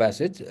familiar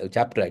passage,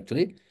 chapter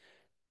actually.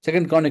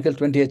 2 Chronicles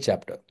 20th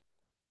chapter.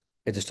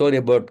 It's a story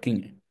about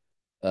King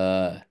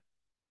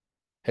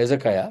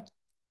Hezekiah,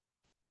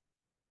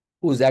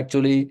 who is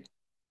actually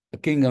a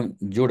king of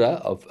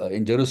Judah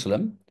in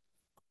Jerusalem,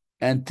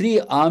 and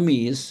 3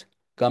 armies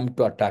come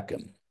to attack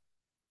him.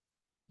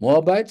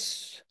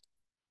 Moabites,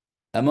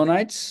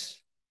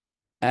 Ammonites,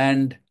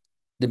 and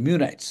the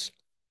Munites.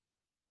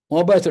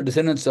 Moabites are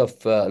descendants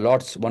of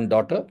Lot's one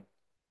daughter.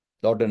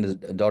 Lot and his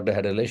daughter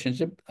had a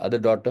relationship. Other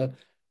daughter,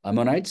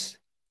 Ammonites.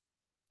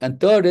 And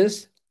third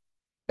is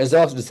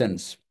Esau's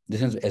descendants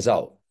of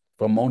Esau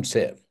from Mount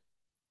Seir,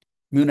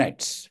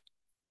 Munites.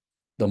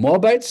 The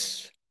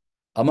Moabites,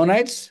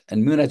 Ammonites,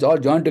 and Munites all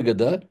joined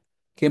together,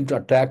 came to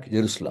attack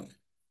Jerusalem.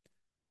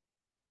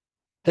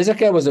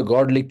 Hezekiah was a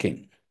godly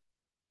king.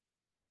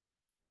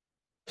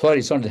 Sorry,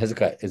 it's not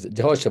Hezekiah, it's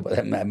Jehoshaphat.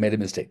 I made a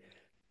mistake.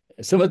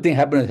 Similar thing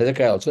happened with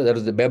Hezekiah also. That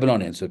was the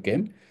Babylonians who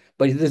came.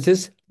 But this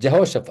is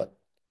Jehoshaphat,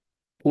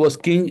 who was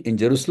king in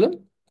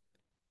Jerusalem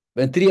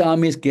when three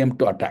armies came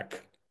to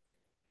attack.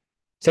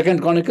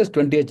 Second Chronicles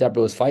 28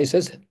 chapter verse 5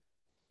 says,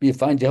 we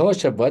find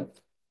Jehoshaphat,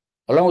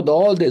 along with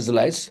all the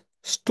Israelites,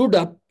 stood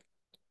up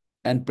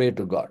and prayed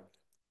to God.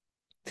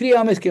 Three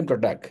armies came to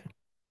attack: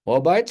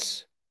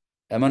 Moabites,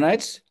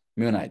 Ammonites,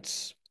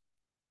 Munites,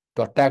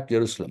 to attack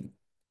Jerusalem.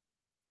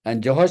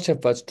 And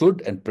Jehoshaphat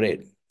stood and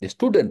prayed. They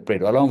stood and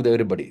prayed along with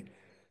everybody.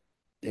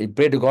 They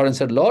prayed to God and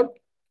said, Lord,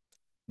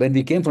 when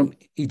we came from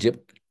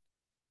Egypt,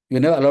 you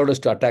never allowed us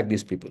to attack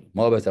these people,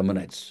 Moabites,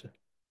 Ammonites.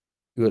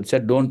 You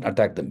said, don't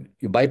attack them.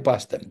 You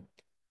bypassed them.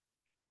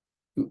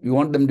 You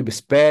want them to be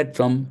spared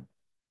from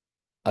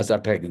us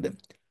attacking them.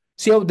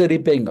 See how they're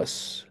repaying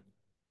us.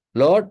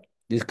 Lord,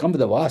 this come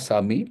with a vast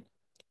army.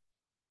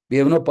 We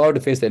have no power to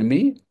face the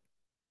enemy.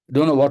 We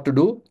don't know what to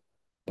do,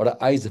 but our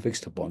eyes are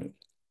fixed upon you.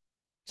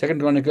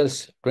 Second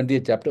Chronicles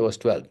 20th chapter, verse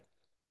 12.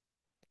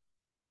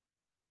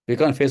 We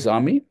can't face the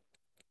army.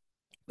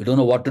 We don't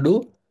know what to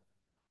do.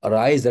 Our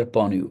eyes are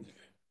upon you.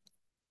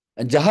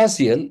 And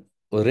Jahaziel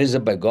was raised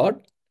up by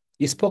God.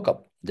 He spoke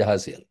up,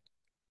 Jahaziel.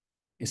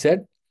 He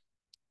said,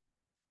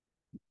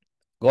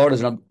 God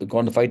is not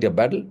going to fight your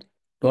battle.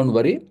 Don't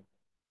worry.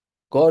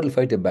 God will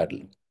fight your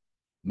battle.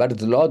 But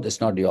the Lord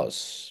is not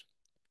yours.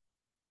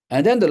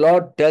 And then the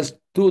Lord tells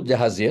to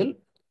Jahaziel,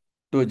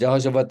 to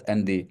Jehoshaphat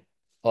and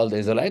all the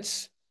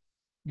Israelites,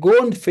 go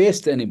and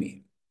face the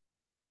enemy.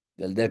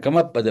 They'll come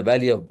up by the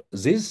valley of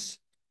Ziz.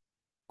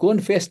 Go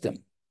and face them.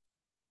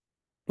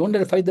 Don't let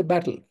them fight the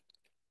battle.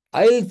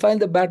 I'll fight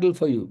the battle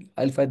for you.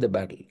 I'll fight the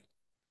battle.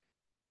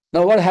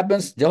 Now what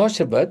happens?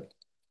 Jehoshaphat,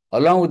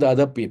 along with the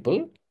other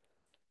people,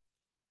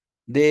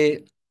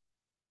 they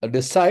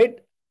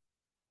decide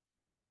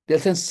they'll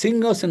send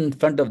singers in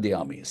front of the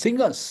army.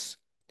 Singers.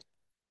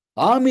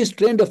 Army is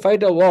trained to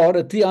fight a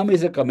war. Three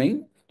armies are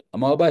coming,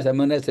 Moabites,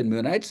 Ammonites, and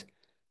Munites.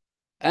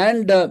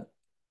 And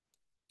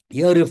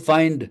here you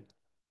find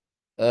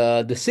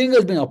the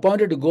singers being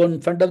appointed to go in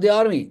front of the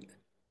army.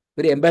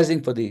 Very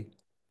embarrassing for the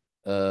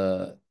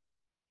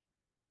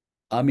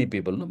army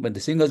people, no? When the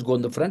singers go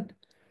in the front.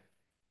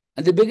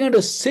 And they began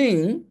to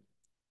sing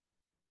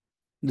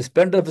the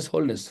splendor of his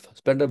holiness,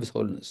 splendor of his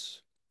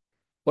holiness.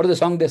 What is the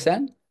song they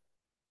sang?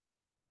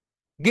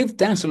 Give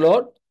thanks to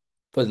Lord,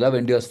 for his love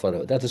endures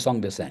forever. That's the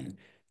song they sang.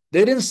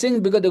 They didn't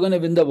sing because they're going to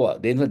win the war.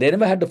 They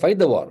never had to fight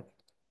the war.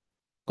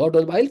 God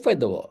told them, I'll fight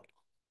the war.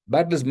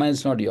 Battle is mine,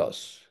 it's not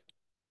yours.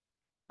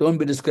 Don't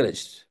be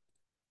discouraged.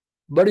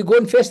 But you go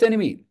and face the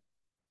enemy.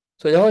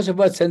 So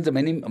Jehoshaphat sends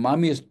the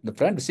army in the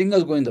front, the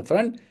singers go in the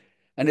front,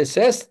 and it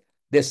says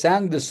they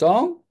sang the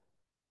song,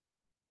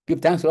 Give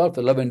thanks to Lord,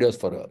 for love endures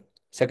forever.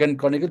 Second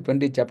Chronicles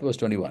 20, chapter verse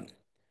 21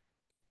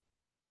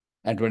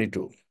 and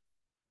 22.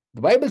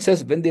 The Bible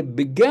says when they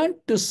began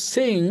to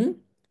sing,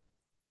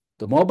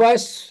 the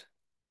Moabites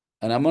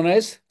and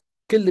Ammonites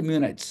killed the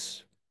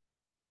Munites.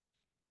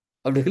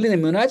 After killing the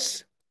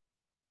Munites,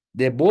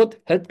 they both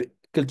helped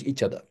kill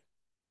each other.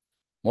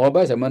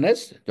 Moabites,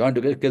 Ammonites joined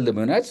together, killed the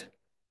Munites,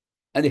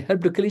 and they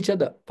helped to kill each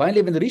other.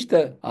 Finally, when they reached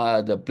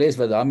the place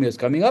where the army was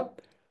coming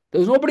up, there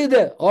was nobody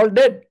there, all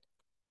dead.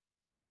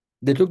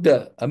 They took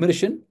the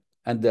ammunition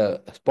and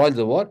the spoils of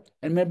the war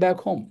and went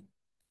back home.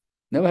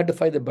 Never had to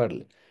fight the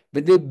battle.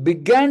 But they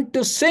began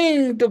to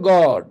sing to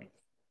God,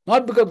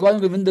 not because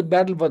God will win the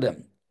battle for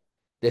them.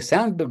 They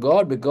sang to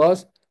God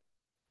because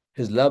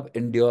his love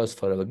endures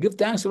forever. Give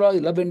thanks to God,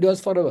 his love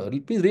endures forever.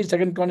 Please read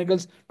 2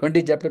 Chronicles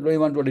 20, chapter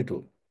 21,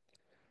 22.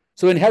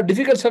 So when you have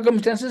difficult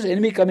circumstances,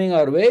 enemy coming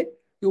our way,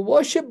 you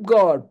worship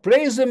God,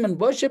 praise him and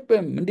worship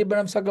him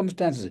independent of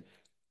circumstances.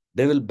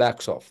 Devil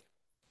backs off.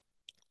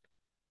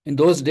 In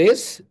those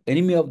days,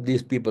 enemy of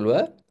these people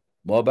were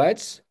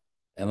Moabites,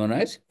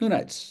 Ammonites,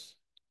 Munites.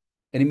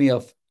 Enemy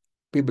of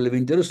people living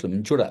in Jerusalem,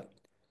 in Judah.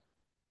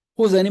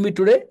 Who's the enemy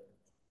today?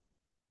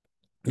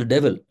 The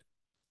devil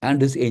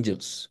and his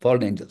angels,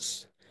 fallen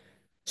angels.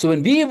 So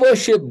when we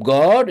worship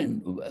God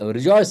and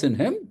rejoice in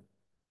him,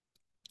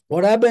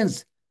 what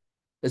happens?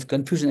 There's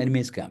confusion in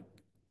enemy's camp.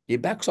 He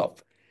backs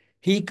off.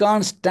 He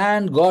can't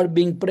stand God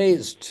being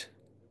praised.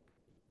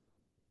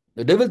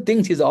 The devil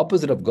thinks he's the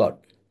opposite of God.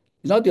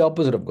 He's not the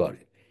opposite of God.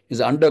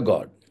 He's under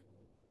God.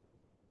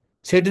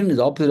 Satan is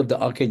the opposite of the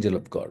archangel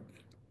of God.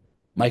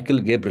 Michael,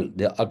 Gabriel,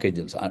 the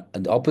archangels.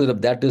 And the opposite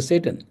of that is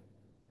Satan.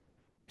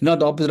 He's not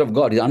the opposite of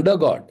God. He's under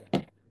God.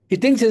 He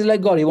thinks he's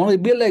like God. He wants to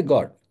be like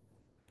God.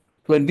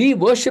 When we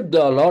worship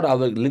the Lord, our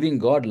living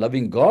God,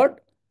 loving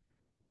God,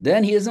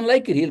 then he doesn't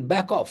like it. He'll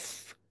back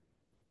off.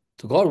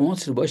 So God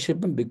wants to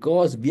worship him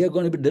because we are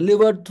going to be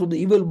delivered through the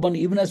evil one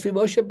even as we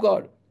worship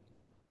God.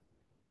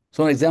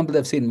 So, an example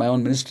I've seen in my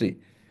own ministry,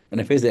 when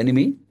I face the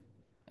enemy,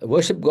 I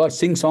worship God,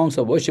 sing songs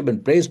of worship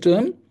and praise to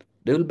him,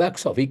 devil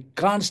backs off. He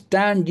can't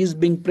stand Jesus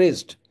being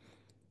praised.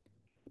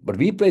 But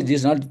we praise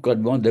Jesus not because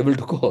we want the devil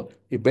to go.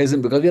 We praise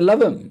him because we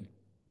love him.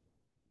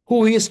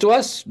 Who he is to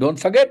us, don't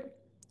forget.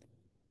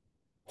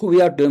 Who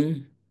we are to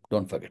him,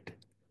 don't forget.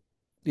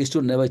 These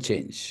two never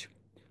change.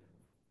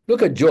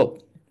 Look at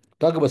Job.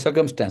 Talk about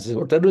circumstances.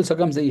 What terrible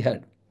circumstances he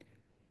had.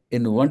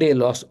 In one day, he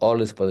lost all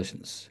his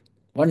possessions.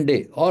 One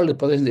day, all the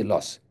possessions he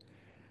lost.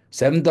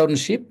 7,000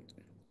 sheep,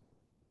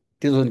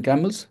 3,000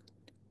 camels,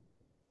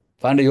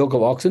 500 yoke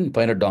of oxen,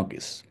 500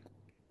 donkeys.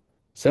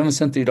 7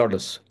 sons, 3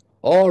 daughters.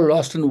 All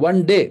lost in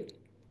one day.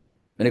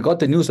 When he got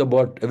the news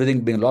about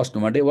everything being lost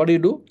in one day, what do you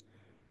do?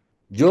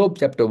 Job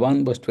chapter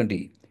 1, verse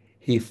 20.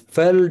 He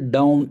fell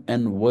down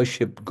and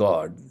worshipped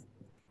God.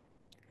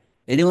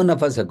 Any one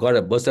of us have got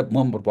a burst up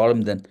more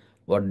problem than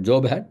what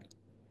Job had?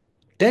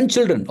 10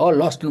 children, all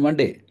lost in one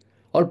day.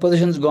 All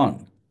possessions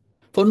gone.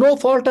 For no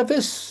fault of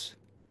his.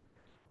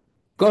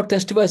 God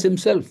testifies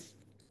himself.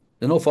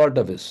 There's no fault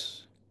of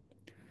his.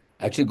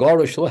 Actually, God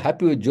was so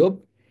happy with Job,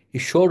 he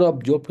showed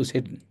up Job to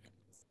Satan.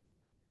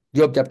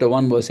 Job chapter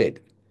 1, verse 8.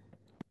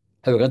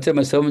 Have you considered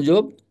my servant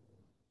Job?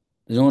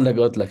 There's no one like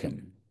earth like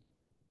him.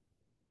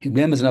 His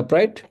name is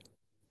upright.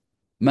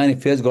 Man, he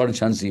fears God and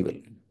shuns evil.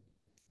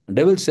 The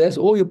devil says,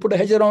 oh, you put a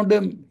hedge around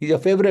him. He's your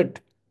favorite.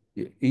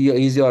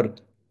 He's your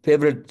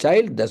favorite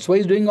child. That's why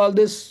he's doing all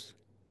this.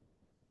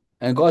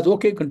 And God's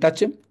okay, you can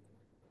touch him.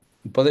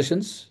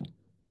 Possessions.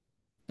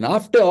 And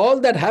after all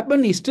that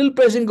happened, he's still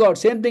praising God.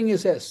 Same thing he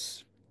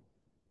says.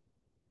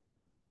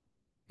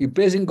 He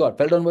praising God,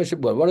 fell down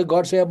worship God. What did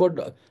God say about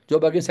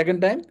Job again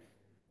second time?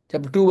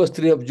 Chapter 2, verse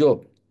 3 of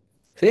Job.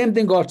 Same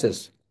thing God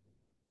says.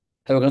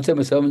 Have you considered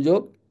my servant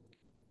Job?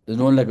 There's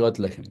no one like earth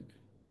like him.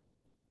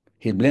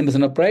 His blame is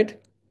upright.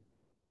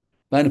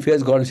 Man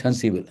fears God and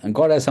shuns evil. And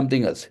God has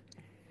something else.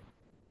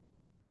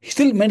 He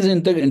still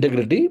maintains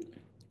integrity,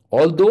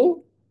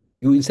 although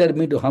you incited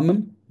me to harm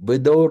him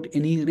without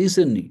any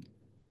reason.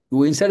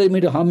 You incited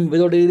me to harm him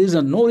without any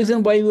reason. No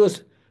reason why he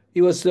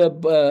was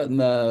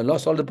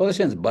lost all the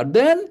possessions. But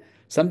then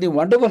something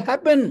wonderful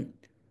happened.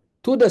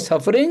 Through the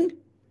suffering,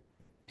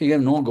 he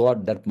can know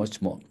God that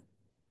much more.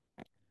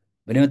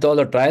 When he went through all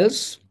the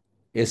trials,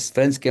 his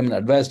friends came and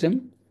advised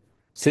him.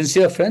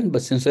 Sincere friends,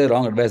 but sincere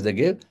wrong advice they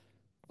gave.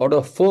 Out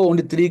of four,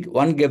 only three,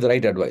 one gave the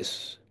right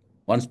advice.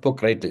 One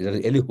spoke right, that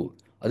is Elihu.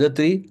 Other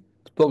three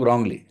spoke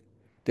wrongly.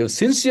 They were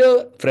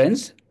sincere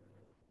friends,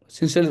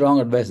 sincerely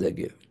wrong advice they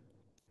gave.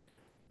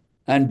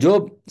 And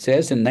Job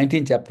says in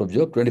 19th chapter of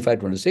Job,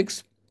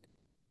 25-26,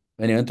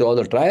 when he went through all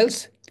the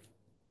trials,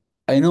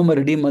 I know my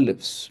Redeemer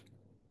lives,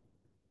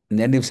 and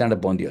then he will stand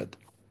upon the earth.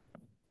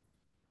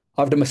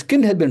 After my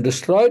skin has been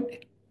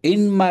destroyed,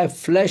 in my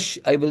flesh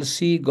I will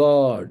see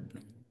God.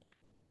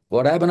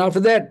 What happened after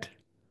that?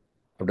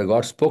 After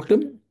God spoke to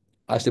him,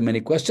 asked him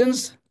many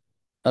questions,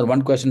 not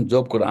one question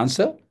Job could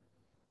answer.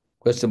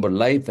 Question about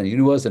life and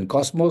universe and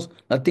cosmos,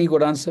 nothing he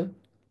could answer.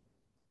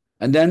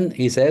 And then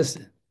he says,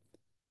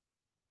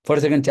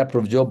 42nd chapter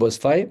of Job, verse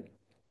 5,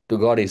 to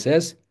God he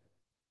says,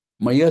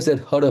 my ears had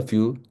heard of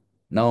you,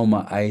 now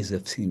my eyes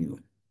have seen you.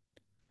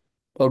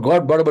 What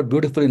God brought about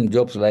beautiful in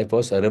Job's life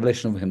was a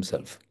revelation of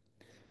himself.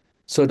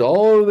 So it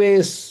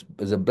always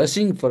is a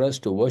blessing for us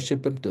to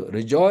worship him, to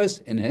rejoice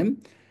in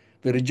him.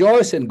 We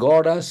rejoice in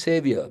God our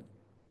Savior.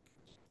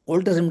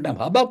 Old Testament time,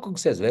 Habakkuk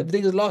says,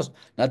 everything is lost.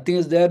 Nothing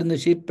is there in the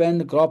sheep pen,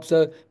 the crops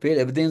are failed,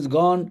 everything is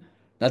gone.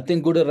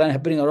 Nothing good is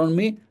happening around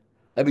me.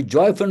 I will be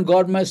joyful in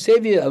God my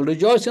Savior. I will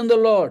rejoice in the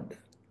Lord.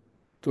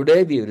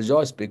 Today we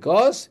rejoice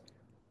because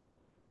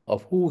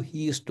of who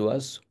he is to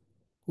us,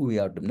 who we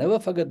are to him. Never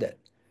forget that.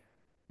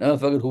 Never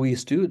forget who he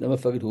is to you. Never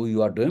forget who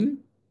you are to him.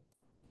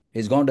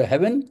 He's gone to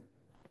heaven,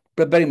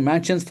 preparing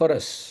mansions for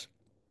us.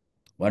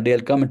 One day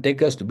he'll come and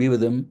take us to be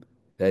with him.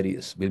 There he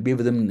is. We'll be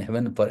with him in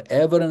heaven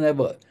forever and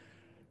ever.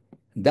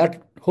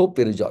 That hope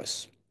we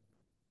rejoice.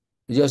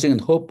 Rejoicing in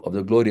hope of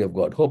the glory of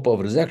God, hope of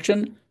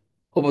resurrection,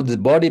 hope of this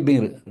body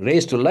being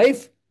raised to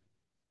life,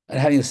 and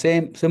having the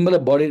same similar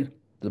body,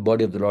 the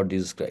body of the Lord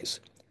Jesus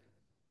Christ.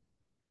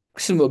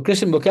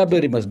 Christian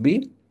vocabulary must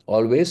be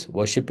always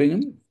worshipping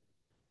him,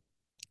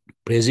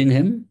 praising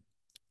him,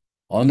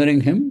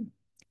 honoring him,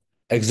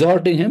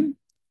 exalting him,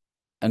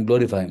 and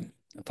glorifying him.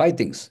 Five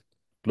things: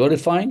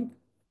 glorifying,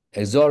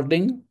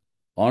 exalting,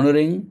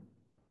 honoring,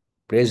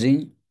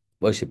 praising,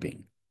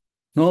 worshipping.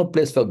 No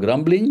place for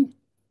grumbling,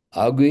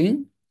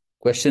 arguing,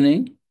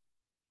 questioning,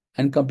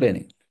 and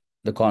complaining.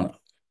 The corner.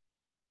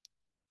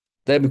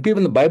 There have been people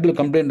in the Bible who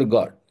complain to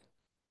God.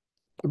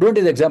 Don't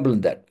take the example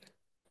in that.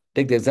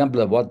 Take the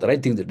example of what the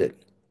right things they did.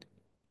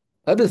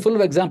 The Bible is full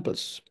of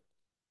examples.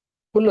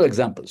 Full of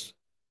examples.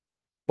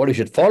 What you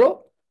should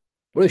follow,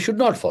 what you should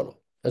not follow.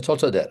 That's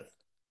also there.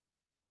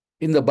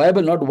 In the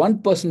Bible, not one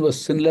person was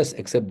sinless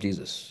except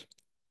Jesus.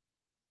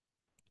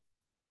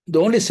 The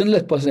only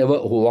sinless person ever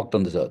who walked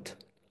on this earth.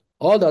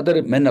 All the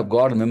other men of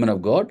God and women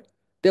of God,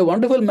 they're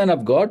wonderful men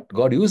of God.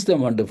 God used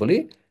them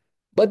wonderfully,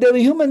 but they were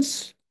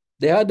humans.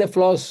 They had their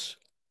flaws.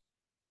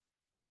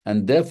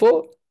 And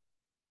therefore,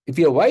 if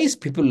you're wise,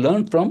 people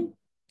learn from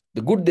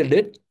the good they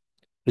did,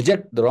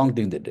 reject the wrong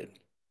thing they did.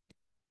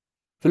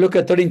 If you look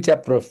at 13th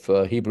chapter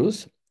of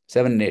Hebrews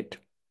 7 and 8,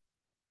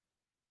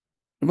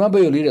 remember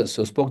your leaders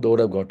who spoke the word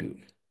of God to you.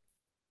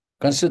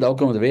 Consider the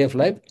outcome of the way of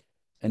life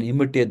and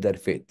imitate their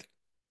faith.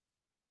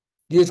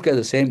 Jesus Christ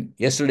is the same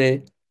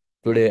yesterday,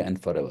 today,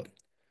 and forever.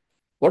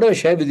 What I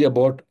share with you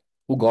about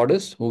who God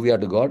is, who we are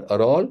to God,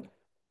 are all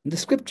in the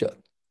scripture.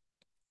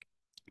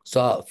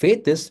 So our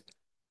faith is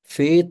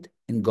faith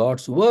in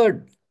God's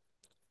word.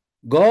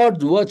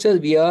 God's word says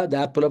we are the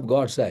apple of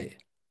God's eye.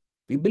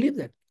 We believe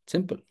that.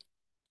 Simple.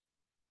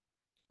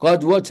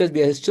 God's word says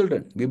we are his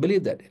children. We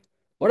believe that.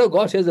 Whatever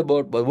God says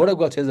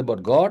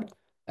about God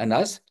and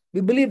us, we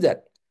believe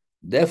that.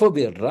 Therefore,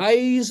 we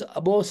rise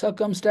above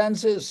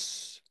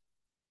circumstances.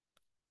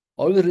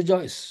 Always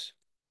rejoice.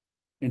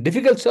 In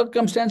difficult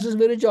circumstances,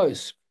 we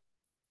rejoice.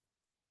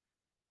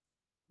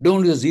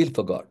 Don't lose zeal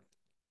for God.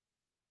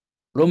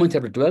 Romans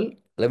chapter 12,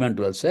 11 and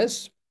 12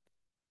 says,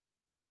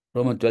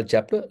 Romans 12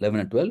 chapter 11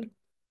 and 12,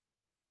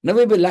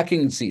 never be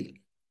lacking in zeal.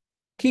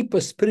 Keep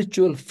a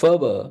spiritual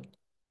fervor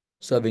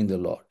serving the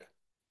Lord.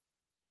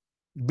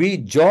 Be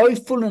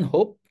joyful in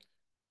hope,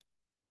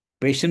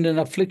 patient in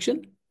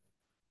affliction,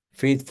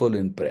 faithful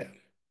in prayer.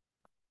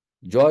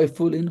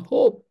 Joyful in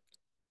hope.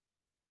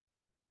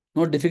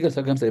 No difficult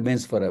circumstance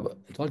remains forever.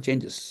 It all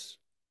changes.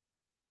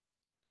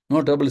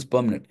 No trouble is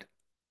permanent.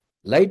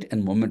 Light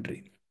and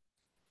momentary.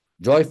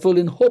 Joyful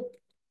in hope.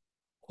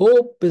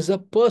 Hope is a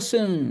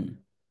person,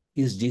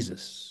 is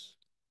Jesus.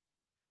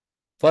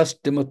 1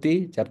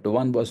 Timothy chapter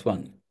 1 verse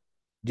 1.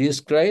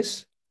 Jesus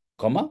Christ,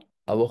 comma,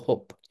 our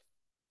hope.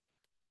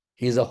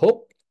 He is a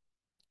hope.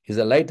 He is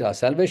a light, our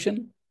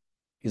salvation.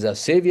 He is our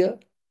savior.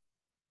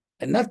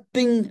 And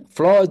nothing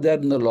flaws there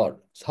in the Lord.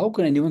 So how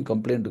can anyone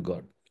complain to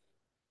God?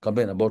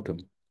 Complain about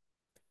him.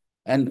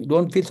 And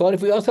don't feel sorry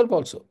for yourself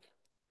also.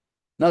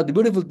 Now, the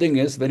beautiful thing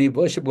is when you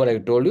worship God, I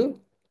told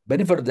you,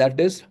 benefit of that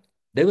is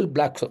devil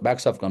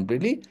backs off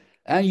completely,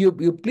 and you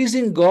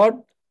pleasing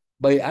God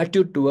by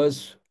attitude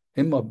towards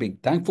Him of being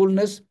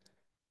thankfulness,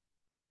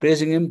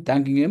 praising Him,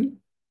 thanking Him,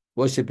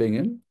 worshiping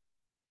Him,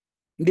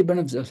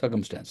 independent of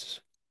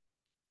circumstances.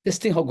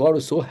 Just think how God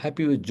was so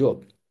happy with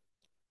Job.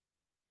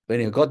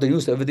 When he got the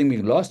news of everything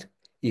being lost,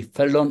 he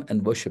fell down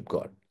and worshipped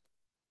God.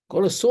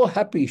 God was so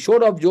happy, he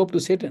showed off Job to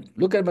Satan.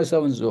 Look at my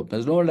servant Job.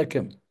 There's no one like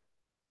him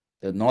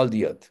in all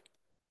the earth.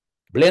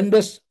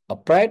 Blameless,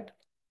 upright,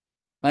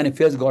 and he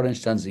fears God and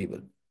shuns evil.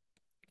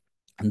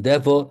 And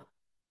therefore,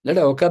 let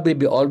our vocabulary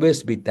be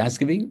always be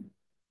thanksgiving,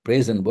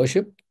 praise, and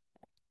worship.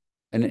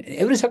 And in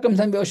every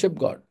circumstance, we worship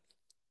God.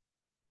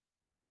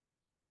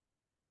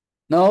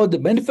 Now, the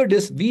benefit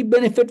is we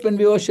benefit when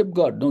we worship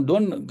God.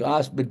 Don't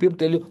ask, when people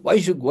tell you, why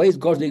is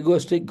God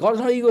egoistic? God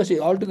is not egoistic,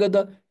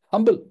 altogether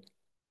humble.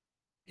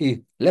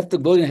 He left the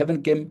glory in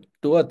heaven, came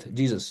to earth,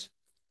 Jesus.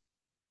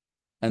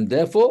 And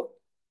therefore,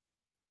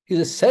 He's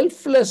a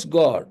selfless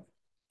God.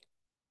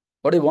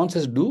 What He wants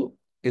us to do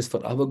is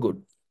for our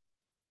good.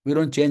 We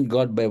don't change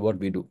God by what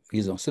we do.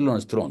 He's still on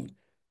His throne.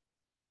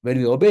 When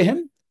we obey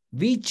Him,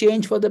 we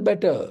change for the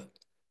better.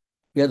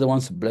 We are the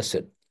ones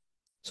blessed.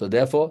 So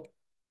therefore,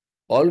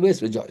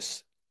 always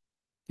rejoice.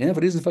 Enough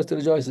reason for us to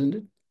rejoice, isn't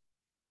it?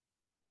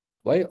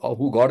 Why? Or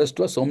who God is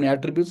to us, so many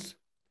attributes.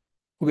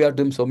 Who we are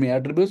to Him, so many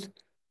attributes.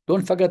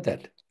 Don't forget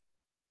that.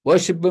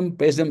 Worship Him,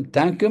 praise Him,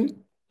 thank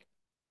Him.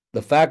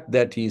 The fact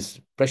that He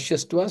is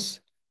precious to us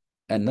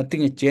and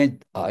nothing has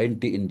changed our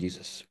identity in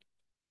Jesus.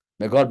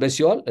 May God bless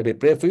you all. Let me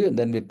pray for you and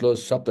then we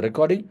stop the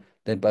recording.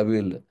 Then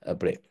we will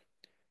pray.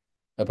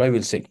 Probably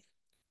will sing.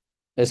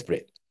 Let's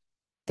pray.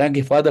 Thank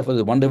you, Father, for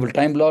the wonderful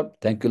time, Lord.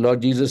 Thank you,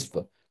 Lord Jesus,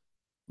 for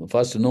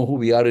us to know who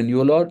we are in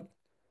you, Lord.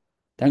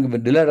 Thank you for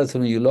delight us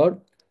from you, Lord.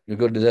 You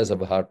good desires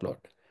of our heart, Lord.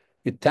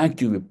 We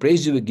thank you, we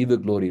praise you, we give you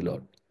glory,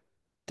 Lord.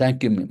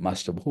 Thank you,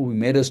 Master, who we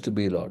made us to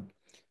be, Lord.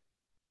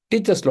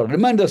 Teach us, Lord.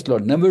 Remind us,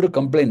 Lord, never to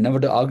complain, never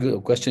to argue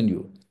or question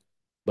you,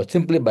 but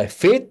simply by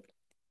faith,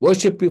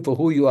 worship you for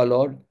who you are,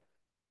 Lord,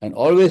 and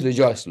always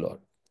rejoice, Lord.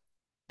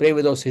 Pray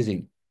without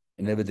ceasing.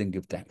 In everything,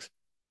 give thanks.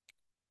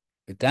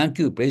 We thank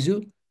you, praise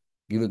you,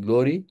 give you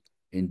glory.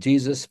 In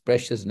Jesus'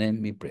 precious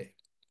name we pray.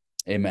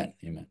 Amen.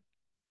 Amen.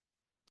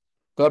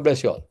 God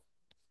bless you all.